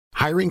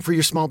Hiring for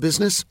your small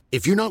business?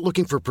 If you're not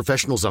looking for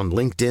professionals on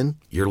LinkedIn,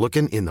 you're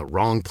looking in the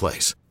wrong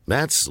place.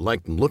 That's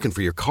like looking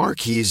for your car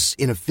keys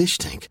in a fish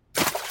tank.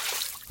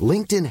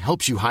 LinkedIn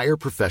helps you hire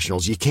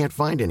professionals you can't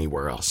find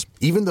anywhere else,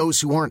 even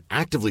those who aren't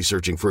actively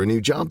searching for a new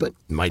job but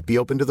might be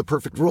open to the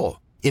perfect role.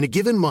 In a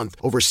given month,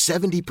 over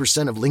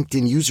 70% of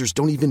LinkedIn users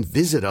don't even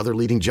visit other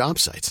leading job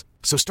sites.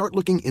 So start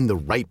looking in the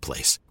right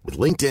place. With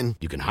LinkedIn,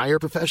 you can hire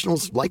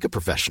professionals like a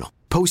professional.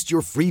 Post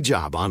your free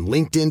job on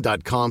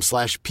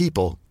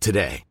linkedin.com/people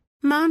today.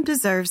 Mom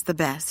deserves the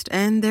best,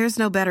 and there's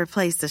no better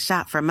place to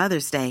shop for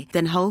Mother's Day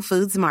than Whole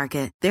Foods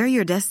Market. They're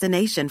your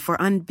destination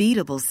for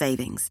unbeatable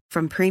savings,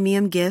 from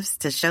premium gifts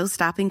to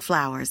show-stopping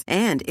flowers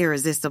and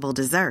irresistible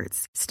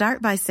desserts.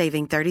 Start by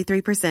saving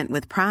 33%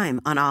 with Prime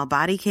on all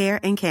body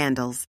care and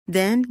candles.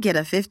 Then get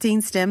a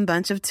 15-stem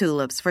bunch of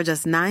tulips for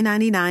just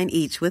 $9.99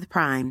 each with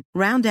Prime.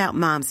 Round out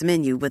Mom's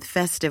menu with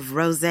festive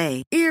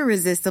rosé,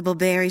 irresistible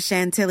berry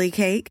chantilly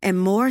cake,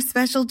 and more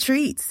special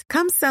treats.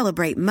 Come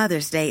celebrate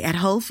Mother's Day at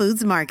Whole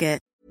Foods Market.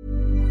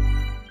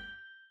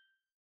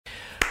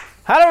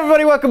 Hello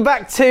everybody, welcome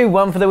back to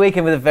One for the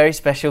Weekend with a very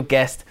special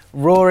guest.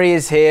 Rory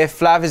is here,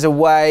 Flav is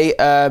away,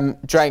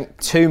 drank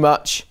too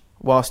much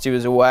whilst he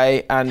was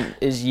away and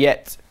is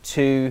yet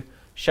to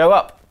show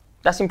up.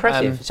 That's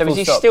impressive. So is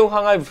he still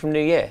hungover from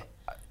New Year?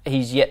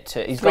 He's yet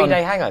to. He's 3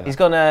 day hangover? He's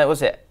gone,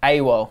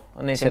 AWOL,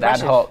 and he said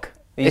ad hoc.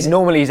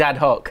 Normally he's ad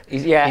hoc.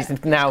 He's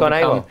now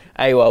become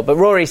AWOL. But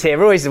Rory's here.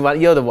 Rory's the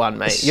one. You're the one,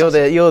 mate. You're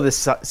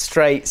the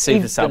straight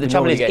super sub. The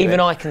trouble is, even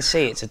I can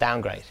see it's a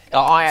downgrade.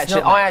 I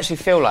actually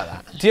feel like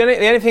that. The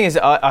only thing is,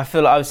 I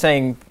feel like I was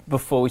saying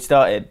before we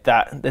started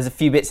that there's a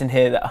few bits in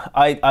here that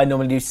I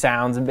normally do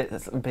sounds and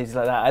bits and pieces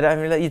like that. I don't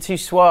really. You're too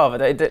suave.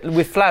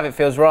 With Flav, it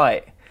feels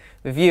right.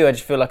 With you, I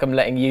just feel like I'm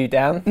letting you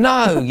down.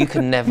 No, you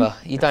can never.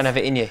 You don't have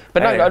it in you.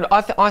 But no,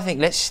 I think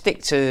let's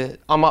stick to.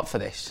 I'm up for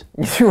this.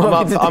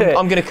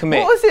 I'm going to commit.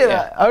 What was it?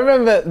 Yeah. I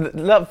remember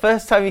the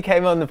first time you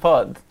came on the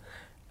pod.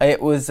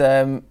 It was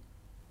I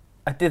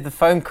did the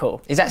phone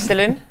call. Is that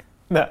still in?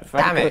 No,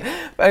 damn it.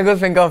 Phone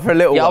call's been gone for a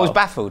little while. Yeah, I was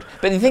baffled.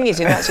 But the thing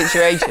is, in that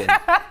situation,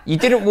 you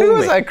didn't warn me. It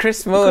was like Chris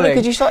Smalling.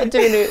 Because you started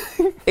doing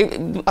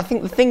it. I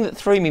think the thing that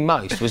threw me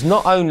most was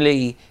not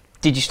only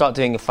did you start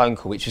doing a phone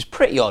call, which was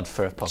pretty odd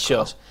for a podcast.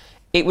 Sure.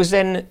 It was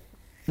then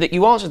that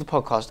you answered the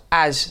podcast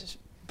as,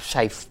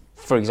 say,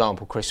 for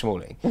example, Chris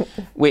Smalling,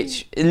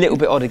 which a little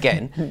bit odd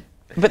again.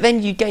 But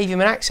then you gave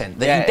him an accent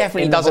that he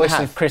definitely doesn't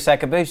have. Of Chris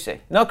Akabusi.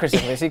 Not Chris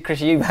Akabusi,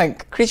 Chris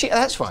Eubank.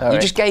 That's right. Sorry. You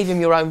just gave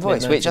him your own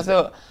voice, which I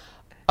thought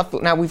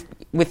now with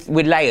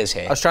layers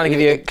here. I was trying to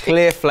give you a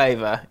clear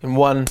flavour in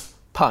one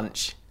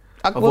punch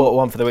of what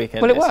One for the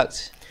Weekend Well, it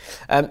worked.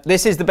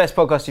 This is the best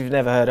podcast you've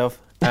never heard of.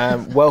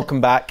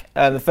 Welcome back.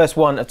 The first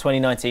one of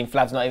 2019.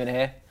 Flav's not even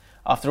here.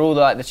 After all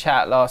the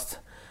chat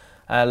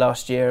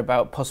last year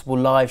about possible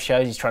live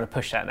shows, he's trying to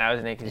push that now,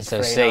 isn't he? It's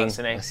his thing.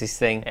 That's his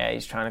thing. Yeah,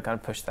 he's trying to kind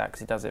of push that because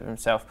he does it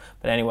himself.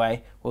 But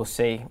anyway, we'll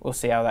see. We'll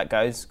see how that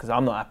goes because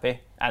I'm not happy,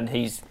 and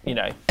he's,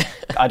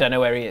 I don't know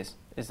where he is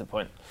the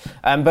point.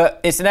 But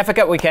it's an FA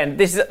Cup weekend.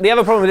 This is the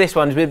other problem with this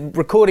one is we're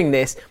recording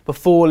this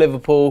before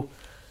Liverpool,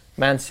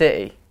 Man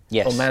City.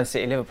 Yes. Or Man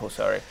City, Liverpool,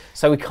 sorry.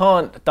 So we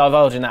can't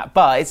divulge in that.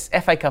 But it's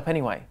FA Cup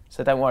anyway,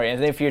 so don't worry.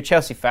 And if you're a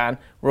Chelsea fan,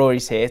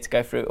 Rory's here to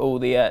go through all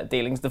the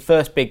dealings. The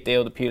first big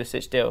deal, the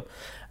Pulisic deal.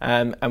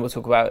 And we'll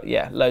talk about,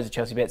 loads of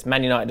Chelsea bits,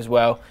 Man United as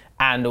well,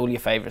 and all your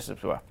favourites as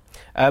well.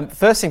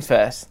 First things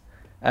first,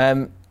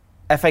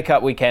 FA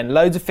Cup weekend,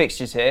 loads of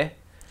fixtures here.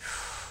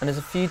 And there's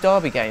a few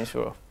derby games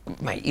for all.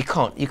 Mate, you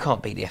can't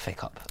beat the FA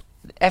Cup.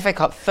 FA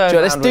Cup third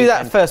round. Let's do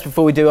that first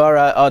before we do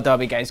our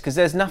derby games, because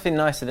there's nothing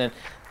nicer than...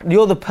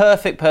 You're the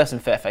perfect person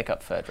for FA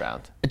Cup third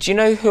round. Do you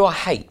know who I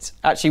hate?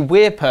 Actually,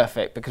 we're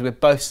perfect because we're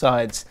both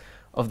sides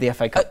of the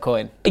FA Cup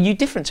coin. Are you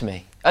different to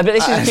me? But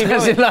this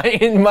is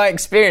in my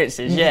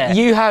experiences, yeah.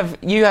 You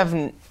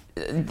haven't...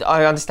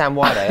 I understand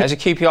why though. As a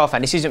QPR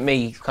fan, this isn't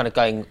me kind of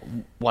going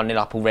 1-0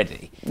 up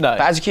already. No. But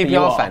as a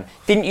QPR fan,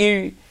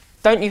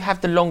 don't you have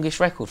the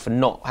longest record for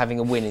not having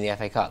a win in the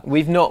FA Cup?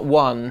 We've not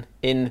won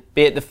in,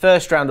 be it the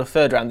first round or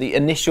third round, the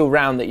initial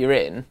round that you're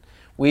in,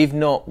 we've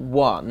not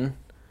won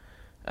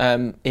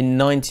in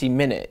 90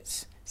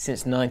 minutes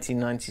since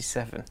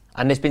 1997.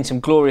 And there's been some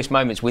glorious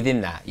moments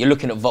within that. You're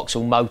looking at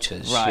Vauxhall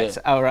Motors. Right.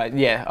 Yeah. Oh, right.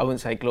 Yeah, I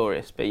wouldn't say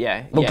glorious, but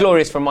yeah. Well,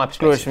 glorious from my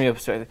perspective. Glorious from your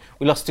perspective.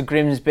 We lost to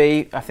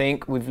Grimsby, I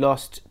think. We've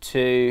lost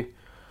to...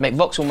 Mate,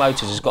 Vauxhall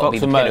Motors has got to be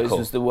the pinnacle. pinnacle.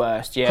 Was the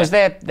worst, yeah. Because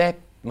they're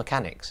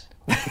mechanics.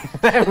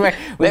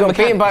 we got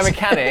beaten by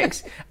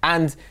mechanics,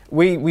 and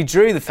we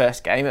drew the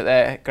first game at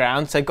their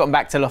ground, so got them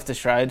back to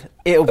Loftus Road.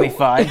 It'll be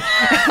fine.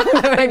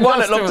 They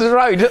won at Loftus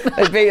Road.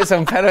 They beat us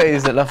on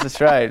penalties at Loftus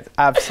Road.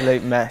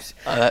 Absolute mess.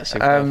 Oh, that's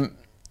super.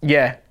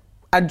 Yeah.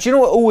 And do you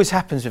know what always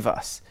happens with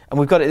us? And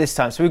we've got it this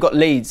time. So we've got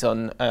Leeds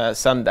on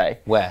Sunday.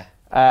 Where?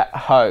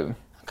 Home.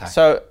 Okay.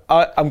 So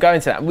I'm going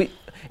to that.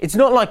 It's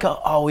not like,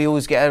 we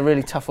always get a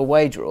really tough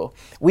away draw.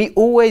 We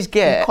always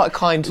get... You're quite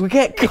kind. We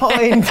get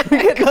kind.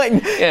 Yeah.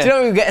 Do you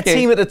know, we get a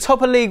team at the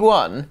top of League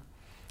One.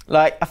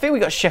 Like, I think we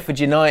got Sheffield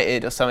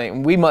United or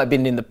something. We might have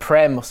been in the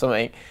Prem or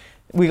something.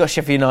 we got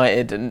Sheffield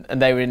United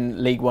and they were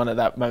in League One at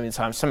that moment in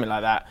time, something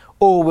like that.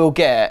 Or we'll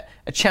get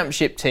a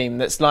Championship team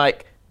that's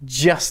like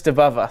just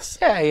above us.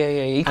 Yeah.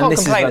 You can't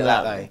complain at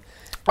that though.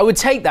 I would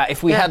take that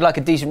if we had like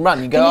a decent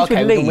run. You go,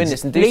 okay, we can win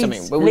this and do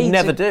something, but we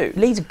never do.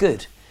 Leeds are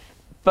good,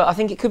 but I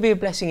think it could be a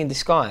blessing in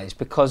disguise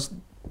because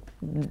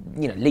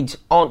Leeds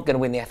aren't going to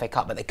win the FA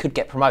Cup, but they could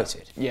get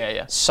promoted.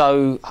 Yeah.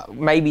 So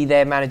maybe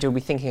their manager will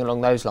be thinking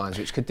along those lines,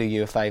 which could do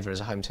you a favour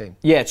as a home team.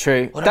 Yeah,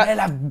 true. Well, they'll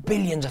have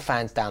billions of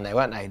fans down there,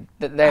 won't they?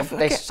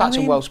 They're such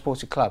a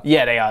well-supported club.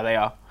 Yeah, they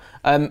are.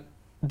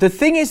 The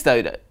thing is,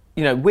 though, that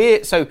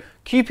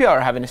QPR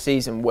are having a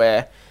season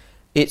where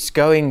it's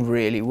going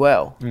really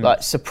well,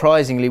 like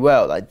surprisingly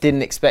well. I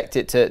didn't expect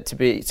it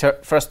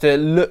for us to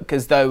look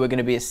as though we're going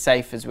to be as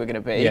safe as we're going to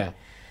be. Yeah.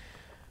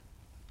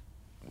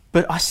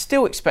 But I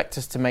still expect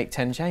us to make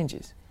 10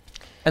 changes.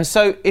 And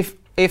so if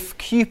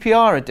QPR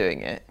are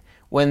doing it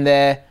when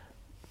they're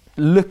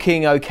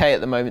looking okay at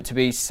the moment to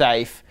be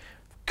safe,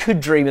 could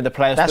dream of the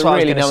playoffs, that's but what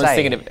really I was no one's say.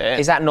 thinking of it.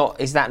 Is that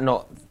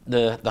not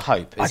the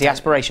hope? Is the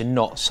aspiration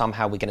not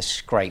somehow we're going to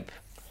scrape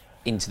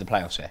into the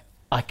playoffs here?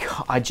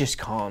 I just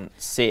can't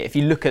see it. If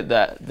you look at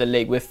the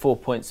league, we're 4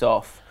 points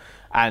off,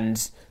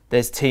 and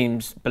there's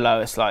teams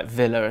below us like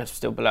Villa are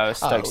still below us,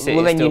 Stoke City.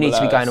 Well, then you need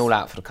to be going us. all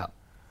out for the cup.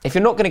 If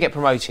you're not going to get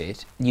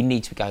promoted, you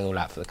need to be going all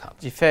out for the cup.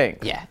 Do you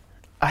think? Yeah.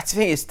 I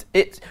think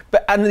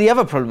and the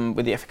other problem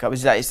with the FA Cup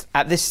is that it's,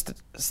 at this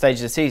stage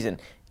of the season,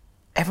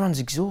 everyone's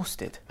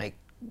exhausted. Mate,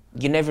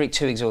 you're never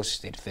too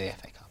exhausted for the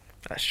FA Cup.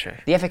 That's true.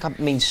 The FA Cup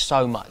means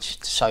so much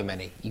to so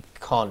many. You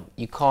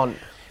can't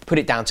put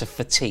it down to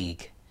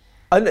fatigue.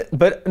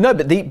 But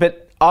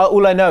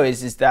all I know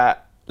is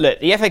that look,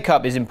 the FA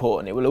Cup is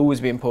important. It will always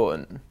be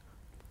important.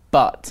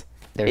 But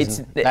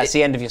that's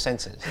the end of your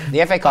sentence.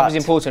 The FA Cup is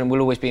important and will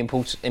always be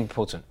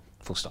important.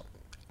 Full stop.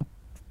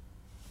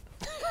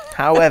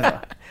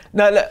 However,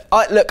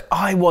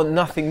 I want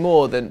nothing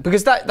more than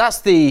because that's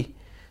the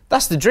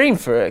dream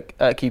for a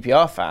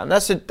QPR fan.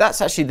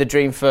 That's actually the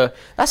dream for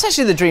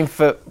 2-0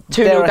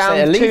 down,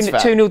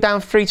 2-0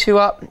 down, 3-2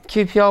 up.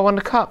 QPR won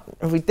the cup.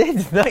 We did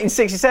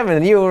 1967,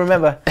 and you will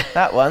remember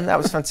that one. That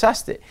was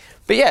fantastic.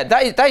 But yeah,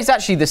 that is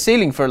actually the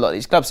ceiling for a lot of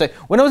these clubs. So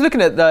when I was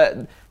looking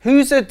at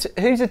who's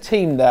a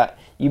team that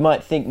you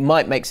might think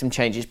might make some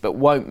changes but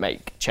won't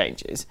make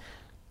changes.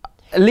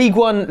 League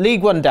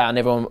One down,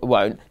 everyone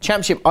won't.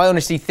 Championship, I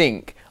honestly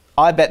think,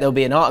 I bet there'll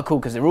be an article,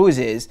 because there always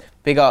is,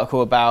 big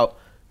article about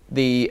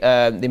the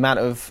amount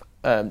of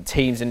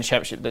teams in the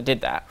Championship that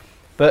did that.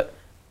 But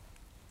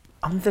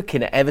I'm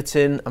looking at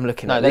Everton, I'm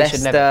looking at Leicester.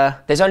 Should never.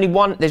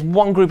 There's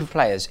one group of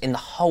players in the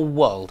whole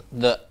world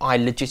that I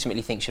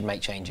legitimately think should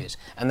make changes,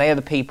 and they are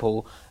the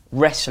people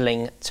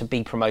wrestling to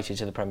be promoted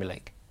to the Premier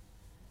League.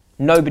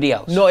 Nobody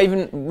else. Not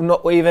even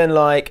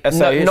like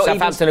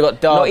Southampton have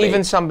got Derby.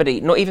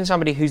 Not even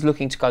somebody who's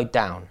looking to go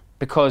down,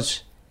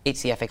 because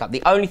it's the FA Cup.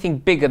 The only thing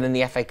bigger than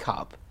the FA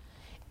Cup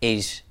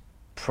is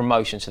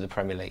promotion to the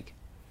Premier League,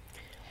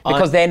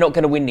 because they're not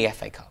going to win the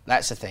FA Cup.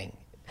 That's the thing.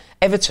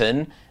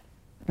 Everton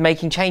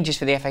making changes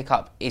for the FA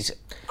Cup is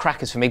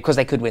crackers for me, because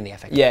they could win the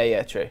FA Cup.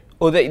 Yeah, true.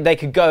 Or they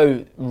could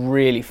go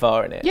really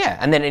far in it. Yeah,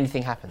 and then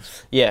anything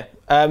happens. Yeah.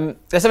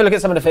 Let's have a look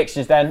at some of the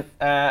fixtures then.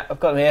 I've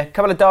got them here. A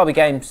couple of Derby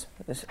games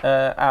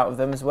out of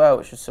them as well,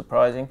 which was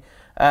surprising.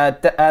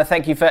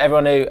 Thank you for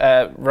everyone who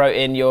wrote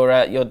in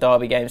your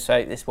Derby games.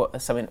 So this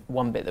is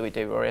one bit that we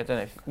do, Rory. I don't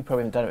know if you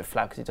probably haven't done it with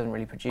Flag because it doesn't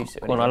really produce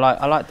it. Well,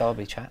 I like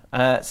Derby chat.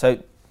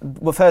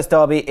 First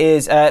Derby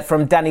is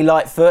from Danny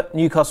Lightfoot,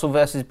 Newcastle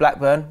versus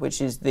Blackburn, which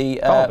is the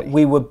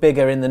We Were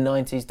Bigger in the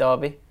 90s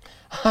Derby.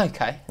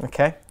 Okay.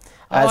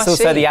 It's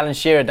also the Alan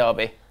Shearer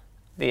Derby.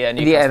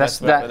 That's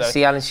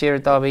the Alan Shearer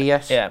Derby,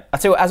 yes. Yeah. I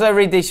tell you what, as I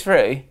read these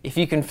through, if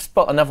you can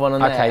spot another one on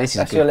there. Okay, this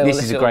is good.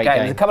 This is a great game.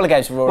 There's a couple of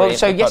games for Rory. Well,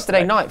 so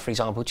yesterday night, for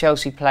example,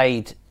 Chelsea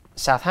played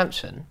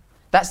Southampton.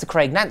 That's the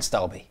Craig Nance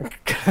Derby.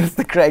 That's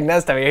the Craig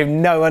Nance Derby, who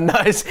no one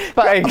knows.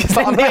 But I'm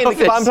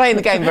playing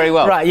the game very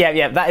well. Right,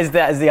 yeah, that is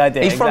the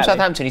idea. He's from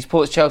Southampton, he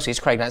supports Chelsea,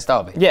 it's Craig Nance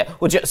Derby. Yeah,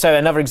 well, so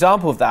another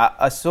example of that,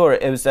 I saw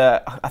it, was, I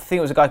think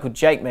it was a guy called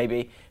Jake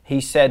maybe, he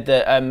said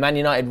that Man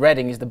United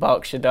Reading is the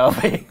Berkshire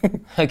Derby.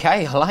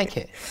 Okay, I like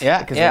it.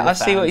 Yeah, I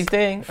see what he's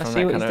doing.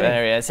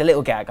 It's a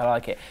little gag, I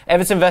like it.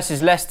 Everton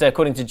versus Leicester,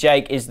 according to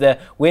Jake, is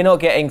we're not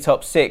getting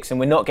top six and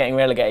we're not getting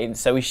relegated,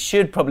 so we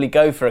should probably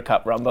go for a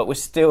cup run, but we're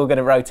still going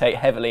to rotate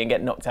heavily and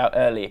get knocked out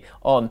early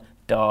on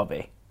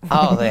Derby.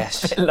 Oh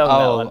yes.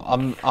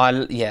 I'm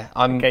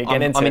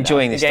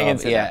enjoying this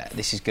Derby. Yeah,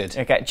 this is good.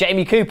 Okay,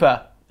 Jamie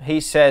Cooper,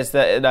 he says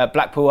that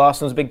Blackpool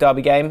Arsenal's a big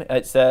Derby game.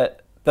 It's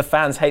the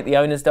fans hate the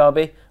owners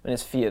Derby. I mean,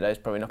 there's a few of those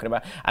probably knocking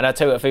about. And I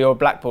tell you what, if you're a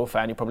Blackpool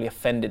fan, you're probably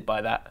offended by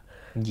that.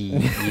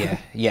 Yeah.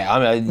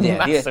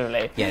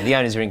 Massively. The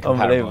owners are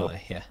incomparable.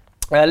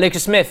 Yeah.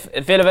 Lucas Smith,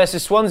 Villa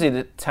versus Swansea,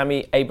 the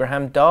Tammy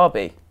Abraham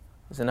Derby.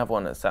 There's another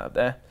one that's out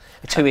there.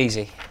 Too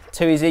easy,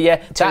 yeah.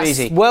 Too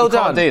easy. Well you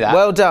done. Can't do that.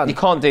 Well done. You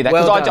can't do that.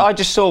 Because I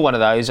just saw one of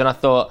those and I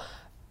thought,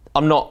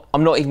 I'm not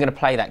even going to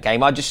play that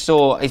game. I just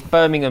saw it's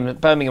Birmingham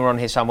on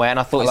here somewhere, and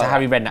I thought it's a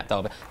Harry Redknapp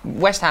Derby.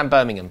 West Ham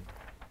Birmingham.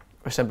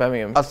 West Ham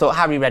Birmingham. I thought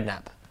Harry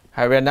Redknapp.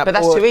 Harry Redknapp. But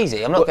that's too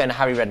easy. I'm not going to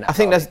Harry Redknapp. I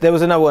think there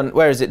was another one.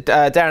 Where is it?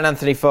 Darren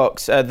Anthony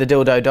Fox, the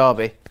Dildo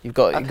Derby. You've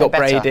got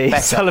Brady,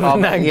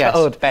 Sullivan and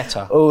Gold,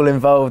 better. all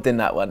involved in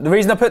that one. The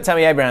reason I put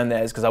Tammy Abraham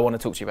there is because I want to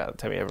talk to you about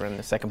Tammy Abraham in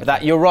a second.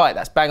 But you're right,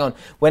 that's bang on.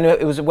 When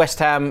it was West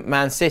Ham,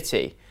 Man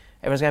City,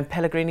 everyone's going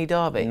Pellegrini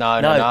Derby.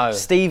 No.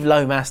 Steve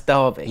Lomas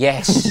Derby.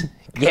 Yes,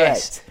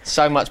 yes,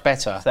 so much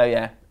better. So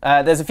yeah,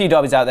 there's a few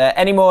derbies out there.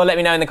 Any more, let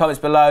me know in the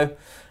comments below.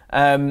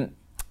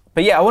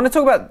 But yeah, I want to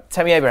talk about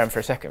Tammy Abraham for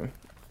a second.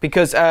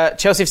 Because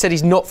Chelsea have said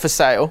he's not for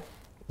sale.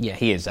 Yeah,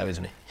 he is though,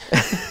 isn't he?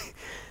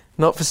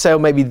 Not for sale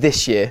maybe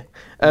this year.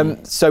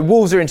 So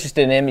Wolves are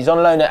interested in him. He's on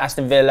loan at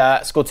Aston Villa,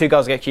 scored 2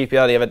 goals against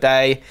QPR the other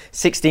day,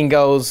 16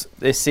 goals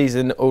this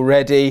season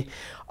already.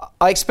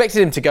 I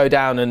expected him to go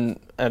down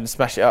and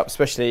smash it up,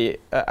 especially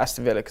at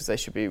Aston Villa, because they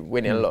should be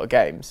winning a lot of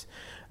games.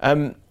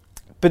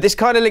 But this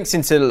kind of links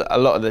into a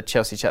lot of the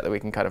Chelsea chat that we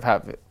can kind of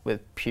have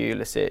with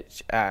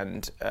Pulisic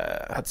and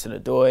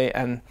Hudson-Odoi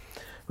and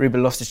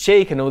Ruben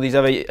Loftus-Cheek and all these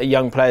other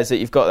young players that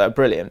you've got that are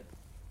brilliant.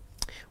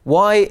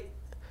 Why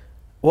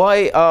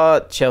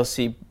are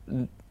Chelsea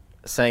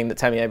saying that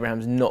Tammy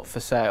Abraham's not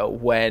for sale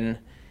when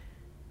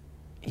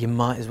you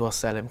might as well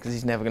sell him because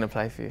he's never going to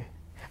play for you?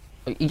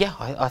 Yeah,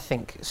 I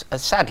think,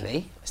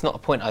 sadly, it's not a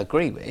point I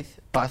agree with,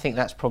 but I think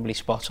that's probably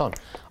spot on.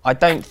 I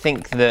don't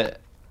think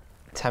that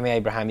Tammy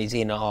Abraham is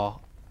in our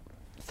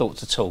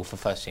thoughts at all for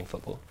first team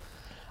football.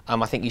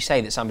 I think you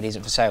say that somebody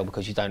isn't for sale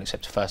because you don't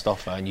accept a first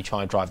offer and you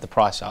try and drive the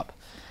price up,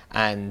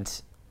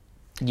 and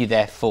you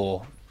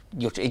therefore,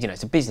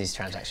 it's a business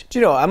transaction. Do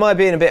you know what, am I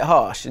being a bit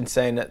harsh in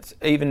saying that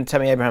even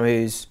Tammy Abraham,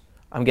 who's,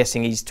 I'm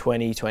guessing he's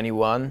 20,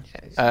 21,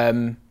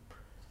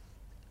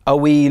 are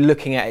we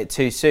looking at it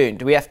too soon?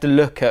 Do we have to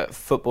look at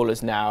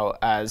footballers now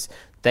as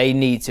they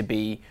need to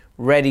be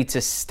ready to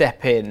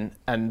step in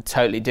and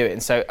totally do it?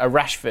 And so a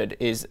Rashford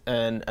is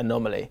an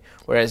anomaly,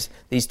 whereas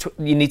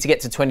you need to get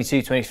to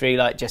 22, 23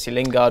 like Jesse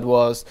Lingard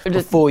was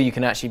before you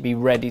can actually be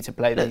ready to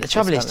play. The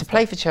trouble is, to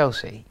play for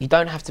Chelsea, you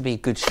don't have to be a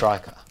good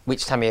striker,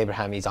 which Tammy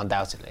Abraham is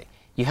undoubtedly.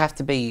 You have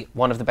to be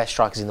one of the best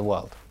strikers in the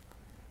world.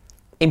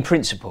 In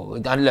principle.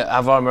 And look,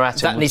 Alvaro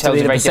Morata that needs tells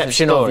to be a very the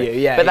perception different story, of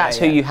you. Yeah, but that's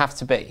who you have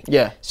to be.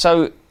 Yeah.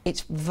 So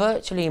it's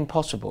virtually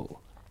impossible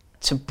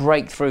to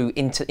break through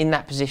in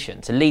that position,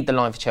 to lead the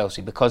line for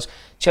Chelsea, because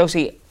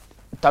Chelsea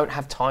don't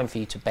have time for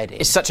you to bed in.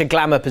 It's such a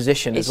glamour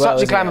position as well.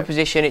 It's such a glamour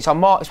position. It's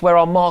where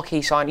our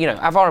marquee sign.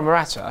 Alvaro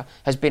Morata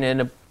has been an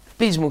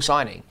abysmal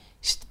signing,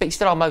 but he's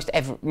still our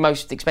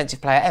most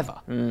expensive player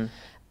ever.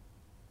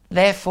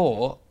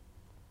 Therefore,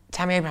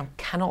 Tammy Abraham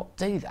cannot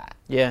do that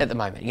at the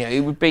moment.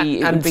 It would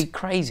be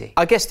crazy.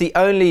 I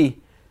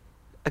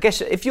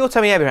guess if you're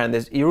Tammy Abraham,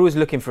 you're always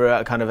looking for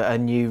a kind of a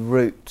new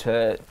route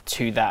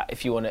to that.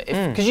 If you want to,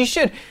 because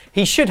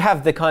he should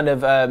have the kind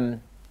of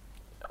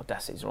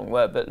audacity is the wrong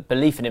word, but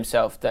belief in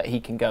himself that he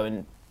can go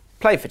and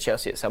play for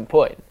Chelsea at some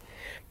point.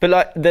 But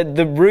like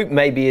the route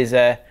maybe is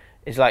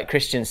like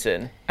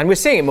Christensen, and we're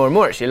seeing it more and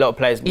more actually. A lot of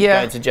players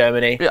going to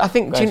Germany, I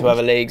think, going to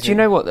other leagues. Do you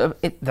know what?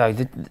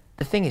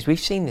 The thing is, we've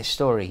seen this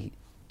story.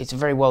 It's a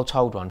very well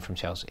told one from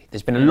Chelsea.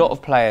 There's been a lot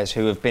of players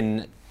who have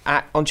been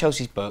on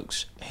Chelsea's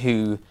books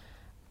who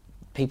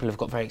people have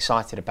got very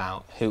excited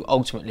about, who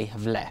ultimately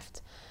have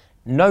left.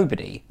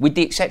 Nobody, with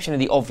the exception of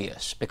the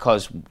obvious,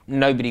 because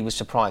nobody was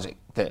surprised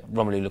that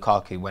Romelu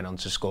Lukaku went on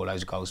to score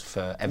loads of goals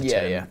for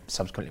Everton and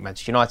subsequently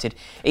Manchester United.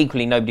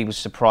 Equally, nobody was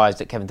surprised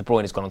that Kevin De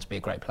Bruyne has gone on to be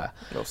a great player.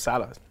 Or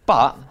Salah.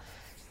 But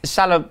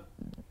Salah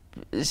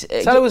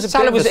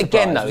was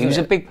again though. He was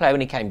a big player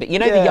when he came. But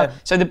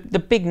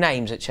the big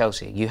names at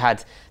Chelsea. You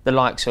had the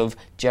likes of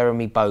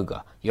Jeremy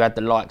Boga. You had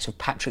the likes of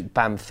Patrick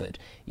Bamford.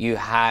 You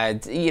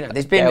had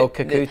there's been Gael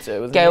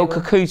Kakuta.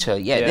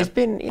 Kakuta. Yeah,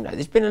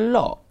 there's been a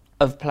lot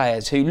of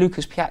players who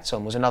Lucas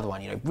Piazon was another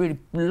one. Really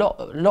lot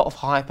of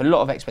hype, a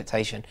lot of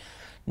expectation.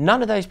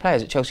 None of those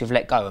players that Chelsea have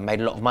let go and made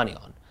a lot of money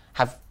on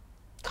have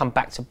come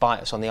back to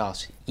bite us on the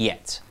arse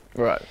yet.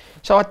 Right.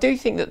 So I do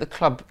think that the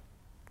club.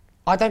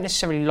 I don't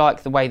necessarily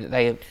like the way that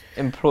they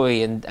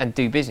employ and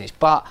do business,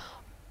 but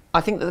I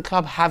think that the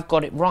club have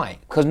got it right,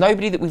 because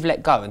nobody that we've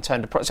let go and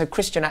turned a so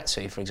Christian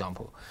Atsu, for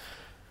example,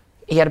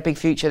 he had a big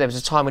future. There was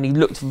a time when he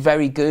looked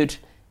very good.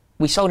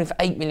 We sold him for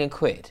 £8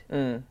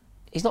 million.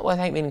 He's not worth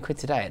 £8 million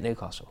today at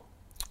Newcastle.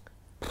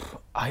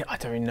 I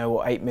don't even know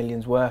what 8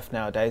 million's worth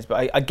nowadays,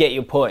 but I get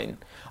your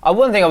point.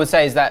 One thing I would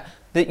say is that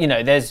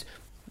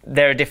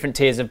there are different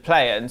tiers of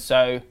player, and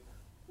so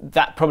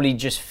that probably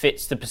just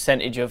fits the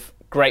percentage of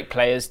great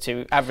players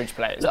to average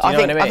players. I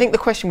think the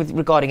question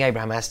regarding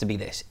Abraham has to be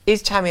this.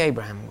 Is Tammy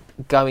Abraham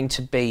going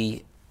to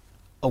be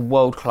a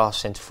world-class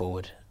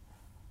centre-forward?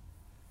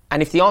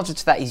 And if the answer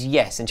to that is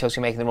yes, then Chelsea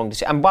are making the wrong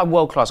decision. And by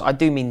world-class, I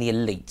do mean the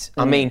elite.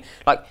 I mean,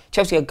 like,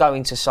 Chelsea are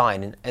going to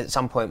sign at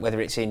some point, whether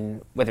it's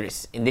in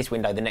this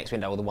window, the next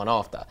window, or the one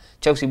after,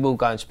 Chelsea will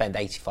go and spend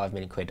 £85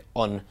 million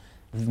on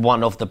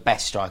one of the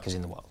best strikers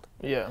in the world.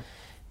 Yeah.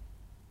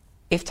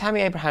 If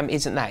Tammy Abraham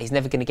isn't that, he's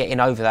never going to get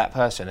in over that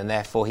person, and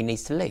therefore he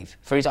needs to leave.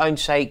 For his own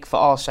sake, for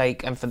our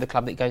sake, and for the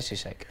club that he goes to's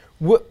sake.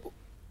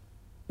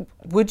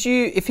 Would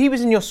you, if he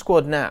was in your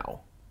squad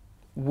now,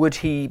 would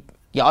he...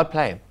 Yeah, I'd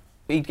play him.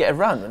 he'd get a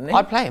run, wouldn't he?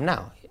 I'd play him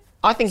now.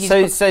 I think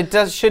he's...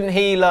 Shouldn't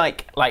he,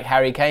 like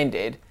Harry Kane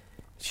did,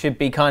 should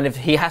be kind of...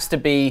 He has to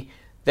be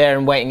there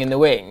and waiting in the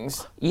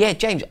wings. Yeah,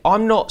 James,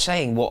 I'm not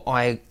saying what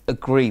I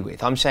agree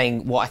with. I'm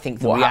saying what I think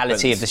the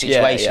reality of the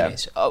situation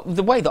is.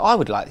 The way that I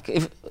would like...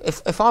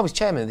 If I was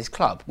chairman of this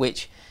club,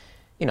 which,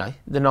 you know,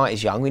 the night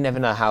is young, we never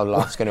know how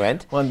life's going to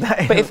end. One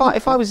day. But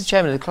if I was the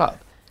chairman of the club,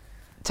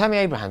 Tammy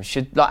Abraham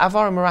should... Like,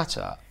 Alvaro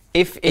Morata...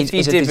 If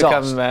you did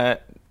become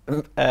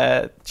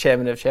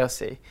chairman of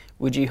Chelsea,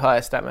 would you hire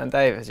Statman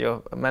Dave as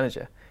your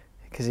manager?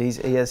 Because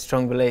he has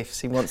strong beliefs.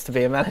 He wants to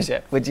be a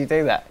manager. Would you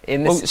do that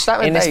in this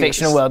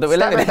fictional world that we're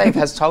living in? Statman Dave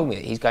has told me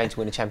that he's going to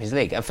win a Champions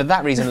League, and for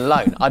that reason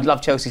alone, I'd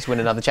love Chelsea to win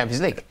another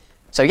Champions League.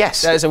 So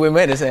yes, that's a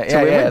win-win, isn't it?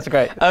 Yeah, that's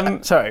great.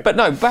 Sorry, but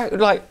no. Back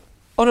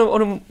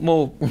on a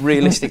more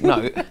realistic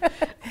note.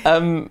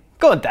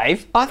 Go on,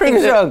 Dave. I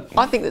think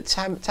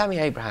that Tammy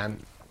Abraham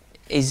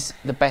is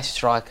the best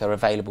striker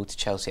available to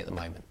Chelsea at the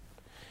moment.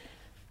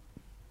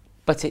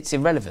 But it's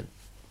irrelevant.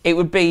 It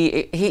would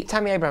be...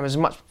 Tammy Abraham has as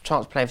much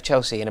chance of playing for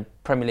Chelsea in a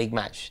Premier League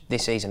match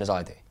this season as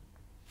I do.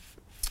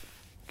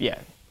 Yeah.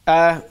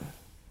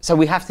 So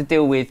we have to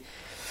deal with...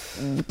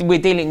 We're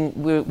dealing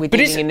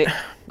in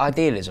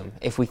idealism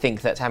if we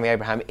think that Tammy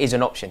Abraham is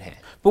an option here.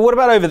 But what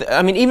about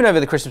even over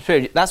the Christmas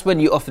period? That's when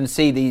you often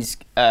see these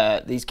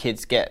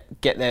kids get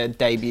their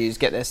debuts,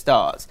 get their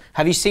starts.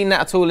 Have you seen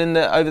that at all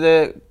over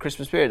the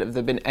Christmas period? Have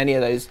there been any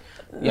of those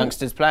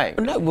youngsters playing?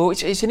 No. Well,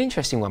 it's an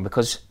interesting one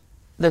because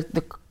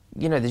the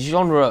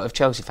genre of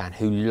Chelsea fan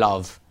who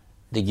love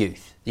the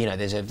youth. You know,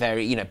 there's a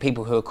very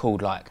people who are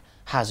called like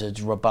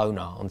Hazard's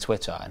Rabona on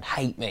Twitter and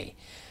hate me.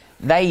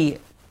 They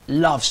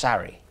love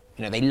Sarri.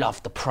 You know, they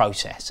love the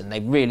process and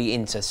they're really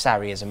into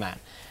Sarri as a man.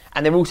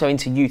 And they're also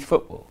into youth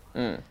football.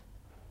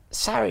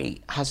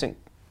 Sarri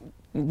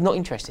not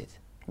interested.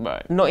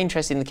 Right. Not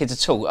interested in the kids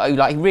at all.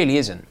 Like, he really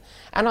isn't.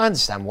 And I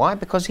understand why,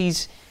 because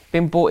he's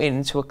been brought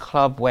into a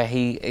club where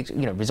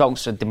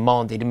results are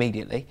demanded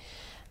immediately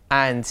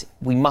and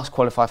we must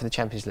qualify for the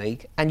Champions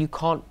League, and you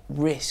can't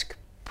risk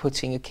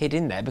putting a kid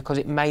in there because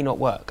it may not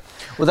work.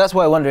 Well, that's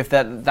why I wonder if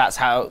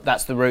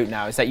that's the route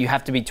now, is that you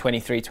have to be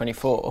 23,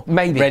 24,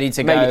 ready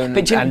to go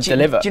and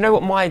deliver. Do you know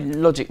what my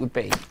logic would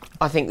be?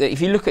 I think that if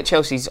you look at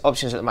Chelsea's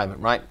options at the moment,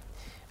 right?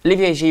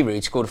 Olivier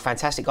Giroud scored a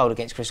fantastic goal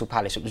against Crystal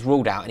Palace. It was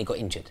ruled out and he got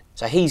injured.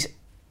 So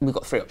we've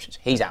got three options.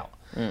 He's out.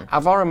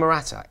 Alvaro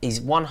Morata is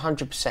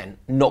 100%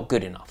 not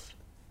good enough.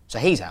 So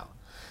he's out.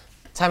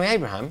 Tammy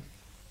Abraham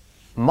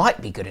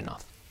might be good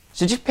enough.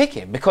 So just pick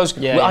him because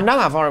I know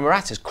Alvaro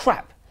Morata's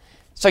crap.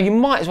 So you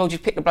might as well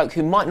just pick the bloke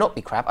who might not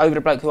be crap over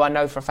the bloke who I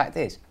know for a fact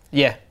is.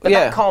 Yeah. But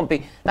that can't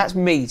be... That's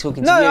me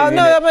talking to you.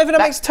 That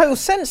makes total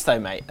sense though,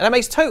 mate. And that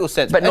makes total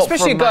sense. But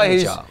especially not for a guy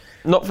manager.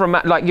 Not for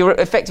like you're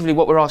effectively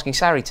what we're asking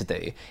Sarri to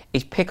do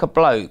is pick a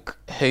bloke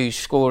who's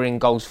scoring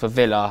goals for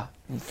Villa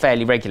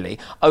fairly regularly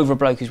over a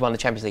bloke who's won the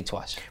Champions League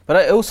twice.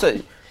 But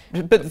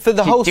for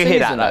the whole season, hear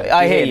that, though?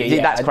 I hear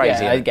you. That's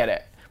crazy. I get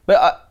it.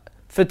 But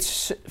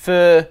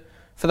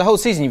for the whole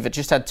season, you've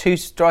just had two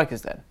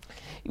strikers then.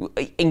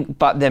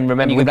 But then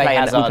remember, we play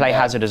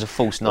Hazard as a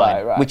false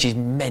nine, right. which is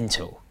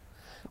mental.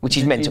 You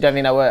don't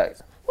think that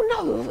works? Well,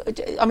 no.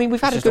 I mean,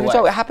 we've had a good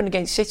result. It happened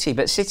against City,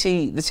 but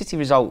the City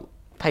result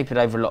papered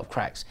over a lot of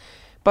cracks.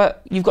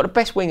 But you've got the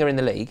best winger in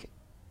the league,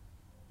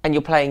 and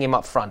you're playing him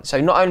up front. So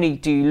not only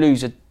do you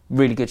lose a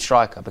really good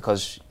striker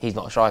because he's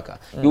not a striker,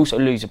 you also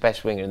lose the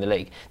best winger in the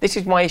league. This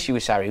is my issue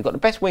with Sarri. We've got the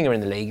best winger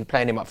in the league, you're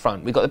playing him up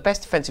front. We've got the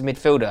best defensive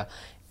midfielder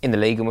in the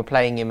league, and we're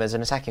playing him as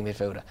an attacking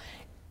midfielder.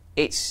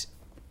 It's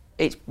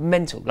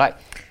mental. Like,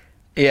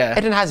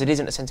 Eden Hazard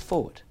isn't a centre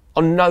forward.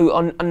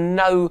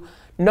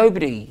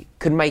 Nobody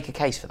could make a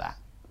case for that.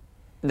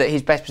 That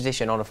his best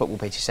position on a football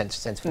pitch is centre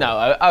forward. No,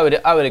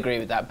 I would agree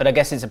with that. But I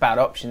guess it's about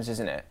options,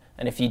 isn't it?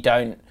 And if you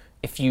don't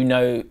want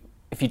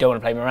to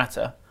play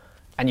Morata,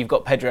 and you've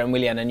got Pedro and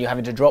Willian, and you're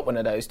having to drop one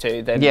of those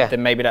two,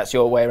 then maybe that's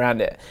your way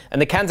around it.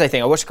 And the Kante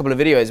thing, I watched a couple of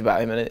videos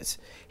about him, and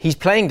he's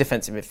playing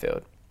defensive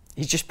midfield.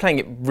 He's just playing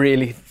it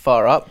really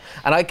far up.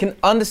 And I can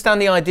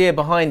understand the idea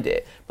behind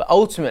it, but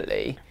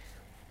ultimately,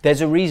 there's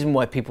a reason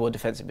why people are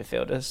defensive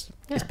midfielders.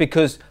 Yeah. It's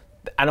because,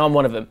 and I'm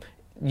one of them,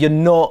 you're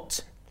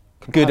not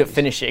good at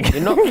finishing.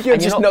 You're not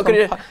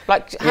good at...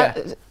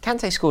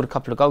 Kante scored a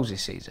couple of goals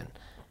this season.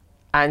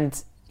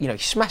 And, he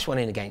smashed one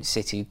in against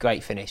City,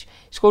 great finish.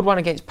 He scored one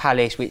against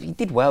Palace, which he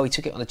did well, he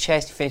took it on the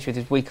chest, he finished with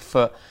his weaker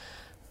foot.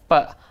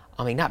 But...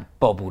 I mean, that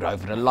bobbled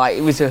over the light.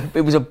 It was a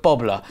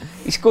bobbler.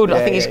 He scored.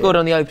 I think he scored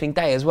on the opening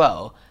day as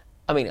well.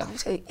 I mean,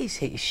 his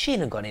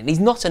shin had gone in.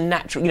 He's not a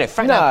natural.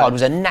 Frank Lampard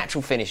was a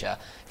natural finisher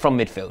from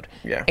midfield.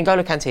 Yeah.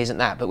 N'Golo Kante isn't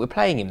that, but we're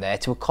playing him there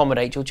to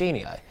accommodate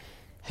Jorginho,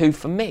 who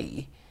for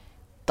me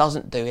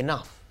doesn't do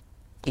enough.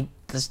 He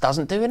just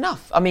doesn't do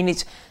enough. I mean,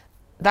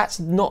 that's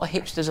not a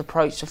hipster's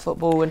approach to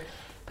football,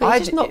 but he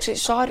just knocks it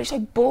aside. It's so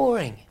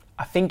boring.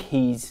 I think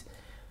he's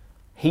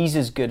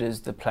as good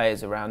as the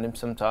players around him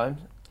sometimes.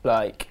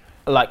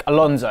 Like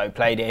Alonso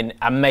played in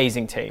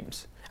amazing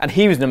teams, and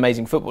he was an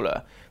amazing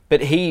footballer, But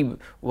he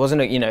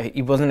wasn't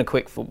a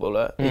quick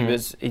footballer. He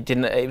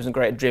wasn't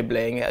great at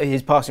dribbling.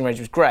 His passing range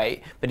was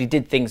great, but he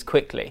did things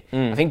quickly.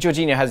 I think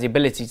Jorginho has the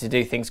ability to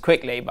do things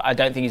quickly, but I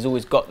don't think he's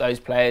always got those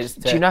players.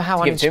 Do you know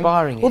how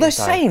uninspiring it is? Although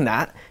saying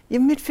that, your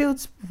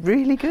midfield's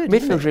really good.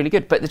 Midfield's really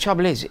good, but the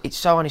trouble is, it's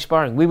so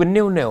uninspiring. We were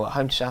 0-0 at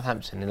home to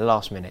Southampton in the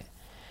last minute.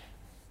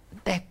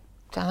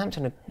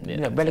 Southampton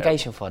are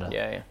relegation fodder.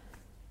 Yeah.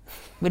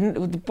 When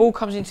the ball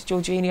comes into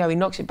Jorginho, he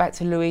knocks it back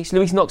to Luis.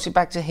 Luis knocks it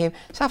back to him.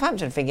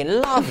 Southampton thinking,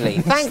 lovely,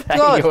 thank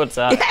God.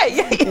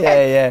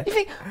 Yeah. You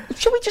think,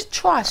 should we just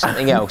try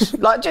something else?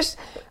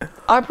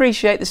 I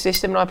appreciate the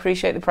system and I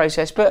appreciate the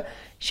process, but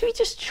should we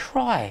just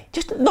try?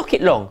 Just knock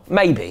it long,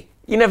 maybe.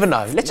 You never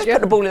know. Let's just put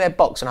the ball in their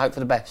box and hope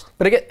for the best.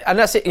 But again, and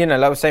that's it. Like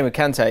I was saying with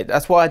Kante,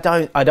 that's why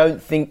I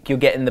don't think you're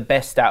getting the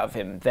best out of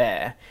him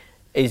there,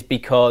 is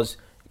because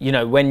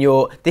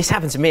this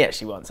happened to me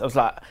actually once. I was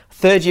like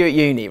third year at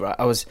uni, right?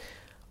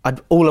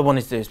 All I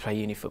wanted to do was play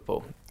uni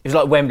football. It was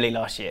like Wembley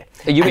last year.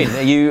 Are you in?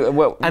 Are you?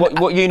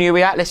 What uni are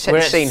we at? Let's set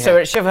the scene here. So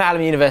we're at Sheffield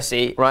Hallam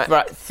University.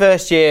 Right.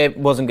 First year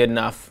wasn't good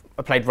enough.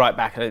 I played right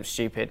back and it was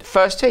stupid.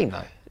 First team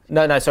though?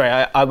 No, sorry.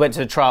 I went to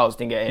the trials,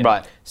 didn't get in.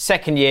 Right.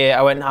 Second year,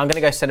 I went, I'm going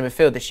to go centre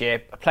midfield this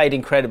year. I played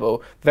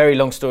incredible. Very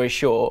long story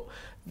short,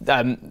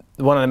 one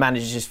of the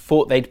managers just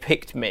thought they'd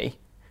picked me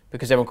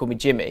because everyone called me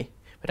Jimmy.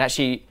 But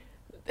actually,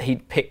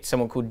 he'd picked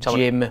someone called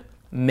Jim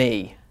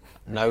Me.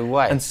 No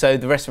way. And so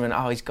the rest of them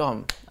went, he's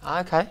gone.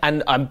 Okay.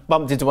 And I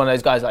bumped into one of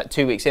those guys like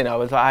 2 weeks in. I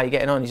was like, how are you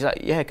getting on? He's like,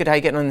 yeah, good, how are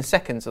you getting on in the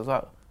seconds? I was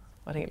like,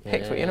 I didn't get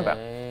picked, what are you on about?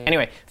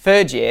 Anyway,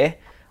 third year,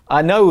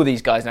 I know all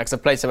these guys now because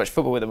I've played so much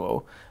football with them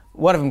all.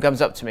 One of them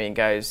comes up to me and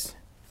goes,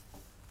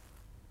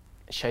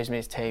 shows me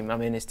his team,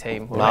 I'm in his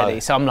team already.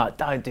 So I'm like,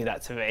 don't do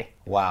that to me.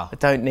 Wow. I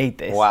don't need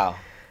this. Wow.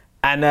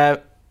 And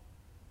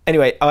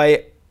anyway,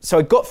 I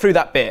got through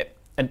that bit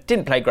and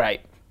didn't play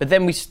great. But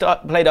then we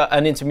played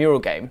an intramural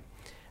game.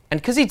 And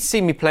because he'd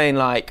seen me playing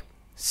like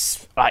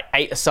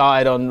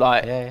 8-a-side on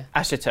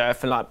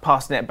AstroTurf and like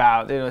passing it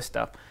about, doing all this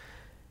stuff,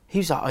 he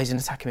was like, he's an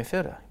attacking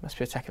midfielder. He must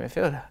be an attacking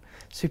midfielder.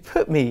 So he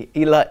put me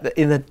in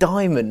a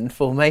diamond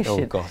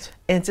formation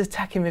into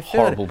attacking midfielder.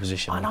 Horrible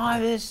position. And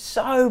I was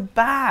so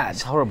bad.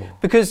 It's horrible.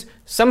 Because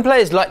some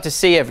players like to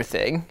see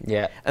everything.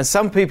 Yeah. And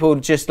some people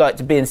just like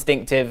to be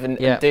instinctive and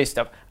do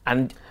stuff.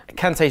 And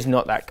Kante's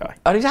not that guy.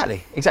 Oh,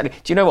 exactly. Do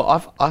you know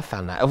what? I've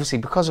found that, obviously,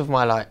 because of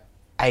my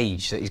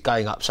age that is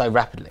going up so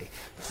rapidly.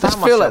 It does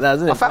feel like that,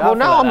 doesn't it?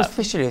 I'm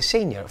officially a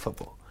senior at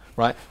football,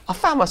 right? I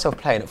found myself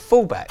playing at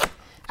fullback,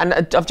 and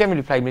I've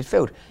generally played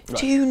midfield. Right.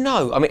 Do you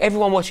know? I mean,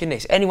 everyone watching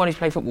this, anyone who's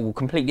played football will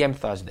completely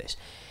empathise with this.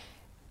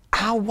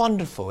 How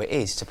wonderful it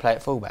is to play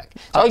at fullback.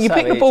 So you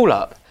pick the ball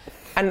up,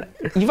 and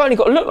you've only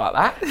got to look like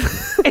that.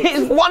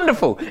 It's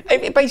wonderful.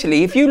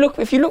 Basically, if you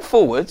look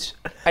forwards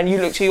and you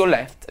look to your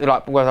left,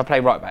 like where I play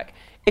right back,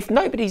 if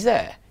nobody's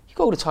there, you've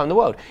got all the time in the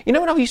world. You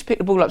know when I used to pick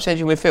the ball up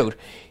central midfield,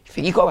 you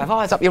think you've got to have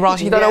eyes up your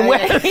arse, you don't know where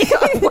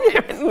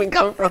it's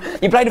coming from.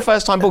 You play the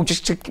first time ball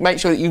just to make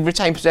sure that you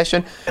retain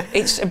possession.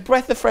 It's a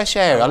breath of fresh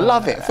air. I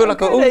love it. I feel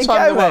like all the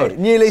time in the world.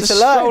 New lease of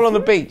life. Stroll on the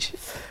beach.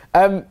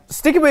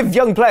 Sticking with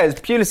young players,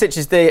 Pulisic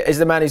is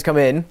the man who's come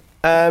in.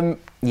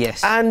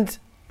 Yes. And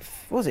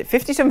what was it,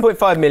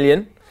 57.5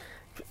 million.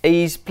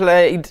 He's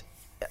played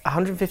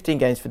 115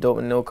 games for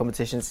Dortmund in all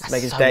competitions to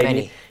make his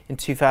debut in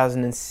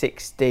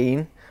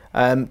 2016.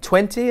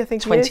 20, I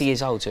think. 20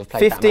 years old to have played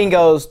 15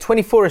 goals,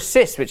 24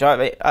 assists, which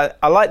I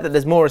like that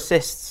there's more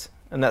assists,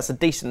 and that's a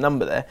decent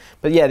number there.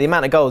 But yeah, the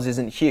amount of goals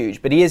isn't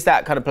huge. But he is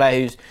that kind of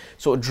player who's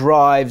sort of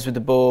drives with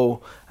the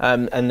ball,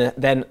 and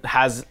then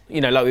has,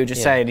 like we were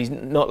just saying, he's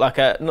not like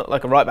a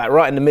right back,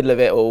 right in the middle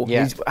of it all.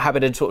 Yeah. He's happy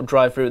to sort of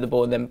drive through with the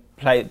ball and then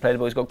play the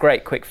ball. He's got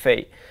great quick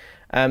feet.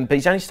 But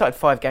he's only started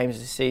 5 games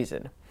this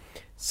season.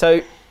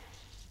 So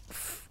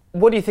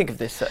what do you think of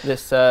this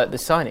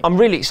signing? I'm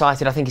really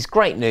excited. I think it's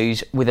great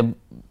news with a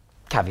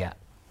caveat.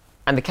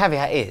 And the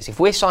caveat is, if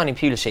we're signing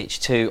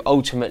Pulisic to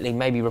ultimately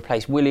maybe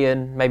replace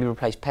Willian, maybe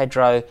replace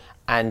Pedro,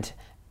 and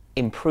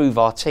improve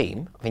our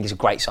team, I think it's a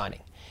great signing.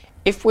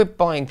 If we're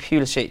buying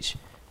Pulisic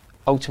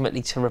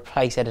ultimately to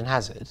replace Eden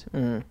Hazard,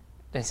 then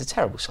it's a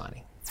terrible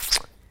signing.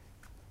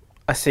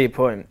 I see your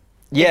point.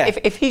 Yeah.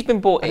 If he's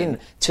been bought in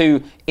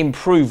to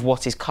improve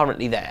what is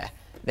currently there,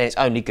 then it's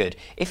only good.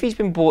 If he's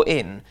been bought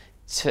in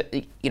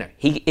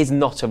he is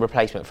not a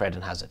replacement for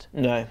Eden Hazard.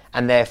 No.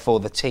 And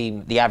therefore the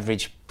team, the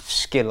average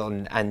skill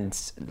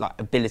and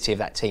ability of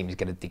that team is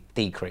going to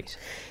decrease.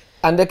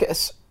 And I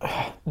guess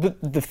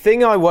the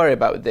thing I worry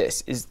about with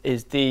this is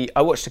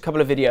I watched a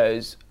couple of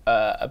videos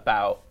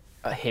about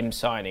him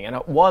signing, and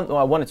one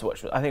I wanted to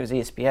watch, I think it was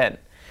ESPN,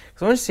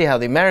 because I wanted to see how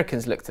the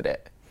Americans looked at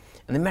it.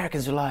 And the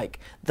Americans were like,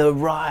 the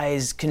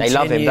rise continues. They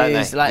love him, don't they?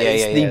 It's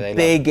the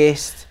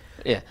biggest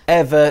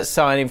ever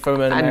signing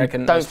from an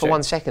American. Don't for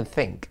one second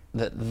think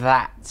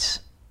that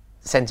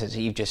sentence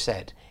that you've just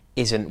said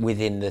isn't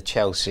within the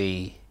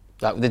Chelsea,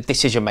 the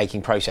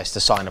decision-making process to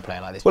sign a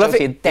player like this. Well,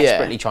 Chelsea are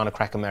desperately trying to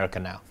crack America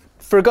now.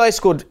 For a guy who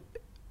scored,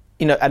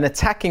 an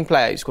attacking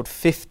player who scored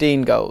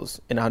 15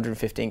 goals in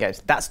 115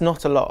 games, that's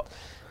not a lot.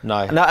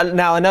 No.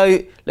 Now I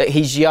know that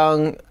he's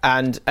young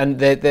and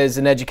there's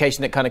an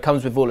education that kind of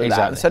comes with all of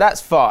that, so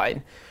that's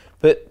fine.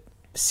 But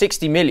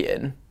 60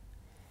 million,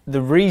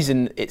 the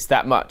reason it's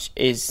that much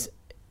is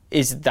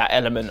that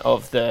element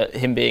of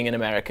him being an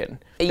American.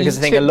 Because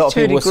I think a lot of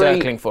people were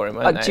circling for him.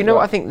 Do you know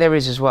what I think there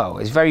is as well?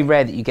 It's very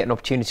rare that you get an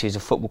opportunity as a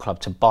football club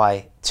to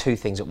buy two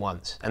things at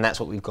once, and that's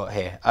what we've got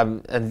here.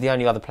 And the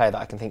only other player that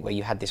I can think where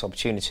you had this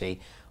opportunity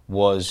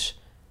was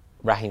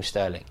Raheem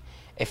Sterling.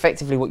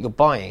 Effectively, what you're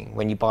buying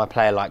when you buy a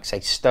player like,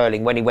 say,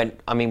 Sterling, when he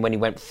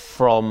went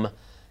from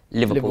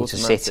Liverpool to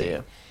City,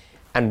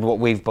 and what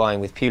we're buying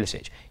with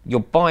Pulisic,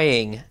 you're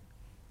buying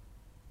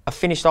a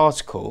finished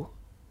article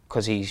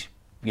because he's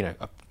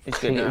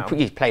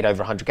played over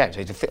 100 games,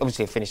 so it's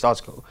obviously a finished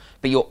article,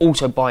 but you're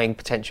also buying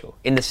potential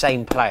in the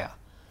same player.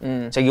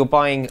 So you're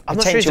buying I'm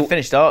not sure it's a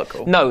finished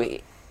article.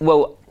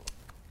 No,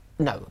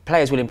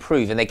 players will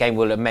improve and their game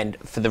will amend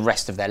for the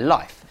rest of their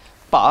life.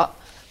 But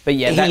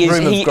yeah,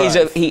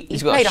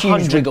 he's played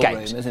 100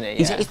 games, isn't he?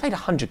 He's played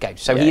 100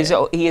 games, so he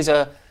is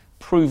a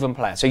proven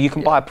player. So you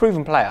can buy a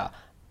proven player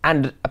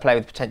and a player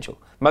with potential.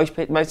 Most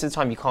of the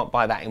time, you can't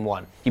buy that in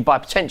one. You buy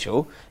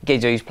potential.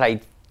 Gizo, who's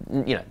played,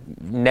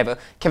 never.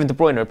 Kevin De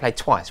Bruyne had played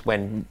twice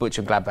when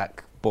Butcher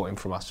Gladbach bought him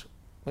from us.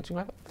 Butcher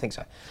Gladbach? I think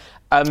so.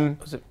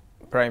 Was it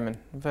Bremen?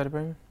 Werder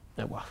Bremen?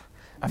 No, well,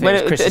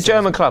 a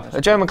German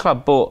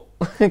club bought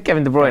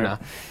Kevin De Bruyne.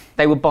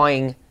 They were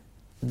buying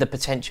the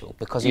potential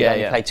because he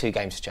only played 2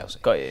 games for Chelsea.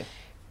 Got you.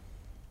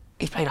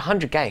 He's played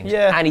 100 games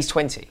and he's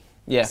 20.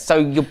 Yeah. So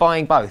you're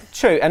buying both.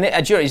 True, and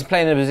he's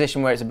playing in a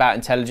position where it's about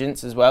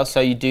intelligence as well, so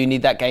you do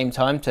need that game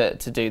time to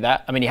do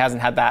that. I mean, he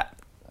hasn't had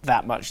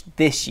that much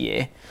this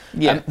year.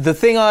 Yeah. The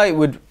thing I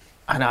would...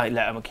 And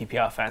I'm a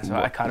QPR fan, so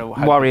I kind of...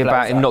 Worry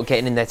about him not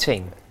getting in their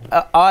team?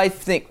 I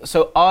think...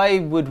 So I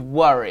would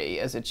worry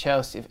as a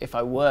Chelsea... If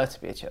I were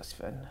to be a Chelsea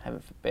fan,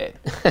 heaven forbid,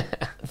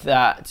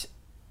 that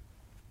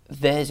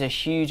there's a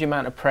huge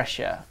amount of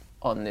pressure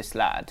on this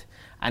lad,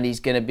 and he's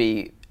going to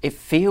be...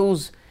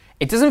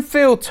 It doesn't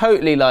feel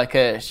totally like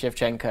a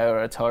Shevchenko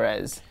or a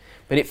Torres,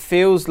 but it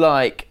feels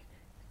like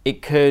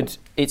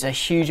it's a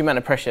huge amount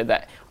of pressure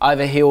that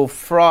either he'll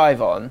thrive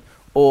on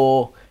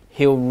or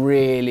he'll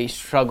really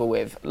struggle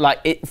with. Like,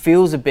 it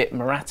feels a bit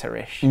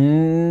Morata-ish.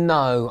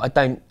 No, I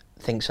don't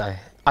think so.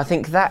 I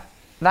think that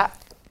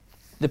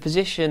the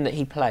position that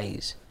he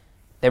plays,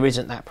 there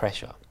isn't that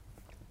pressure.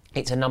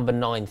 It's a number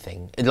 9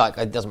 thing. Like,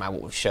 it doesn't matter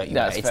what shirt you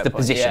wear. It's the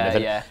position of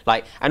it.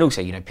 Like, and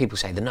also, people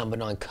say the number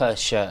 9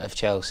 cursed shirt of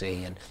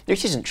Chelsea, and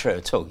which isn't true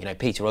at all.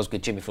 Peter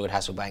Osgood, Jimmy Floyd,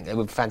 Hasselbank, they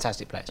were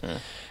fantastic players.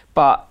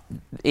 But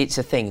it's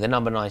a thing, the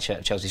number 9 shirt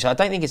of Chelsea. So I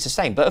don't think it's the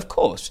same. But of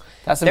course,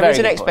 there is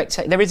an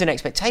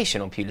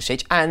expectation on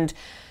Pulisic, and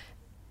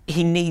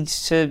he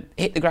needs to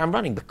hit the ground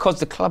running because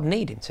the club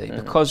need him to.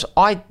 Because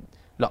I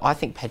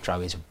think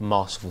Pedro is a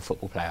masterful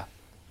football player,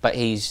 but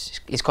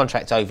his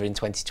contract's over in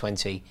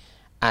 2020,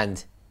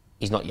 and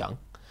he's not young.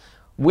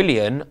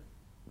 Willian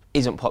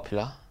isn't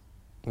popular.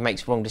 He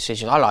makes wrong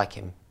decisions. I like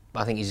him.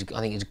 I think he's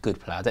a good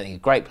player. I don't think he's a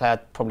great player.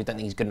 Probably don't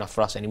think he's good enough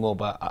for us anymore,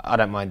 but I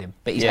don't mind him.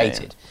 But he's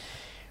hated.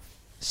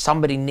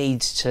 Somebody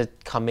needs to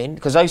come in,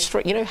 because those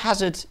 3,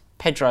 Hazard,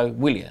 Pedro,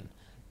 Willian,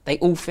 they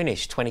all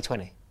finished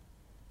 2020.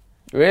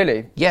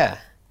 Really? Yeah.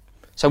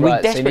 So we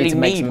desperately so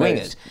need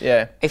wingers.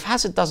 Yeah. If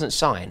Hazard doesn't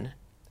sign,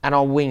 and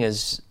our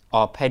wingers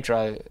are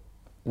Pedro,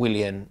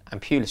 Willian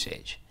and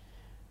Pulisic,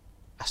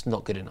 that's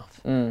not good enough.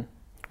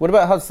 What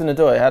about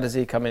Hudson-Odoi? How does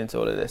he come into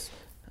all of this?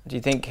 Do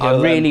you think he'll...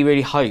 I really,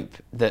 really hope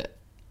that...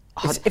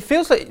 It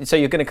feels like... So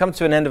you're going to come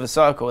to an end of a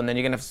cycle and then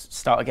you're going to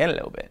start again a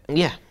little bit.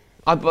 Yeah.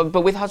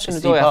 But with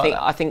Hudson-Odoi,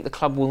 I think the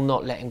club will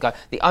not let him go.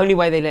 The only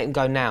way they let him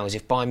go now is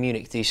if Bayern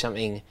Munich do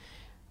something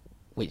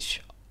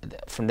which,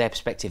 from their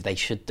perspective, they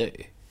should do,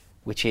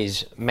 which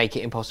is make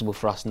it impossible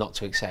for us not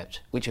to accept,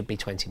 which would be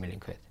 20 million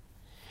quid.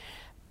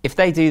 If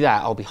they do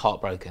that, I'll be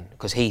heartbroken,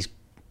 because he's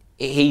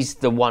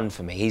the one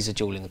for me. He's a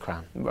jewel in the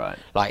crown. Right.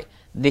 Like,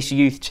 this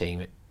youth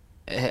team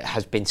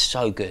has been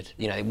so good.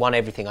 They won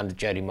everything under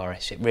Jody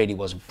Morris. It really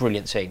was a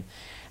brilliant team.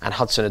 And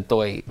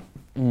Hudson-Odoi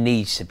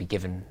needs to be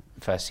given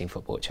first team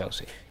football at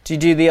Chelsea. Do you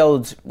do the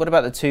old... What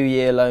about the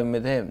 2-year loan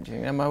with him? Do you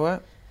think that might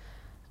work?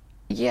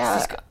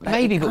 Yeah,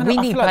 maybe, but we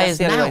need players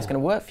now. It's going to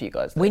work for you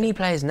guys. We need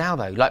players now,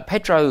 though. Like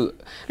Pedro...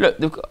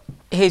 Look,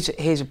 here's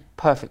a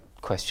perfect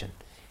question.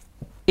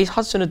 Is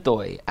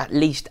Hudson-Odoi at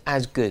least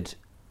as good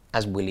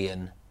as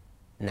Willian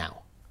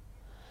now?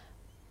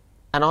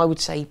 And I would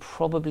say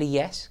probably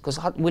yes, because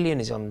Willian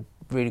is on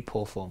really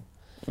poor form.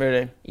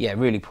 Really? Yeah,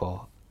 really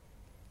poor.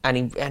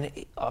 And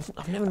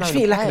I've never known. I think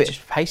he lack a bit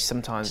of pace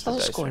sometimes. He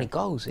doesn't score any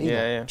goals either.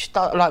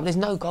 Yeah. There's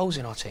no goals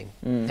in our team.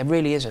 There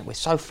really isn't. We're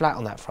so flat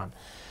on that front.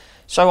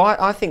 So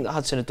I think that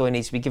Hudson-Odoi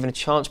needs to be given a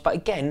chance. But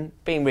again,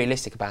 being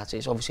realistic about it,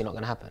 it's obviously not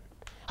going to happen.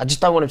 I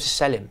just don't want him to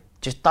sell him.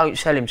 Just don't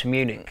sell him to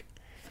Munich.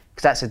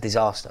 Because that's a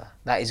disaster.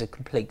 That is a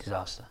complete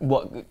disaster.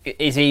 What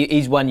is he?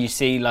 He's one you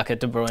see like a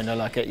De Bruyne,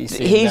 like a you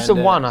see. He's the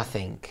one I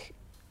think.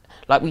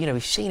 Like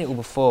we've seen it all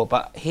before,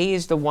 but he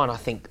is the one I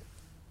think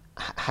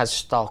has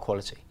star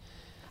quality.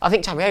 I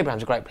think Tammy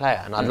Abraham's a great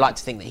player, and I'd like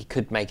to think that he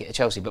could make it at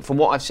Chelsea. But from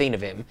what I've seen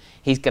of him,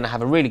 he's going to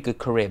have a really good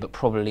career, but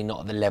probably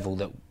not at the level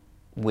that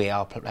we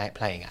are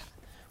playing at.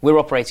 We're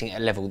operating at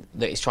a level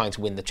that is trying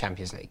to win the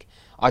Champions League.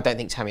 I don't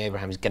think Tammy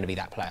Abraham is going to be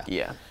that player.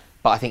 Yeah.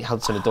 But I think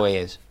Hudson-Odoi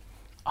is.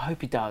 I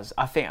hope he does.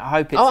 I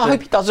hope it's... I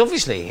hope he does,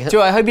 obviously. Do you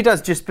know, I hope he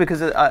does, just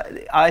because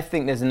I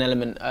think there's an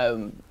element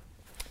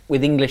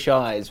with English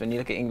eyes, when you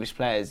look at English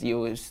players, you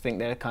always think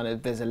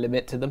there's a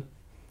limit to them.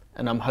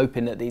 And I'm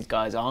hoping that these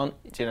guys aren't.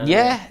 Do you know what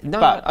I mean? No,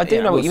 but, I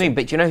do know what you mean.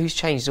 But do you know who's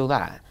changed all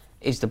that?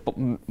 Is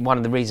one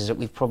of the reasons that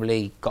we've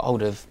probably got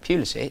hold of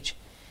Pulisic.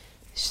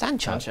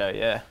 Sancho,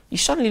 yeah. You're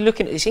suddenly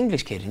looking at this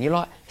English kid and you're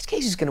like, this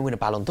geezer's going to win a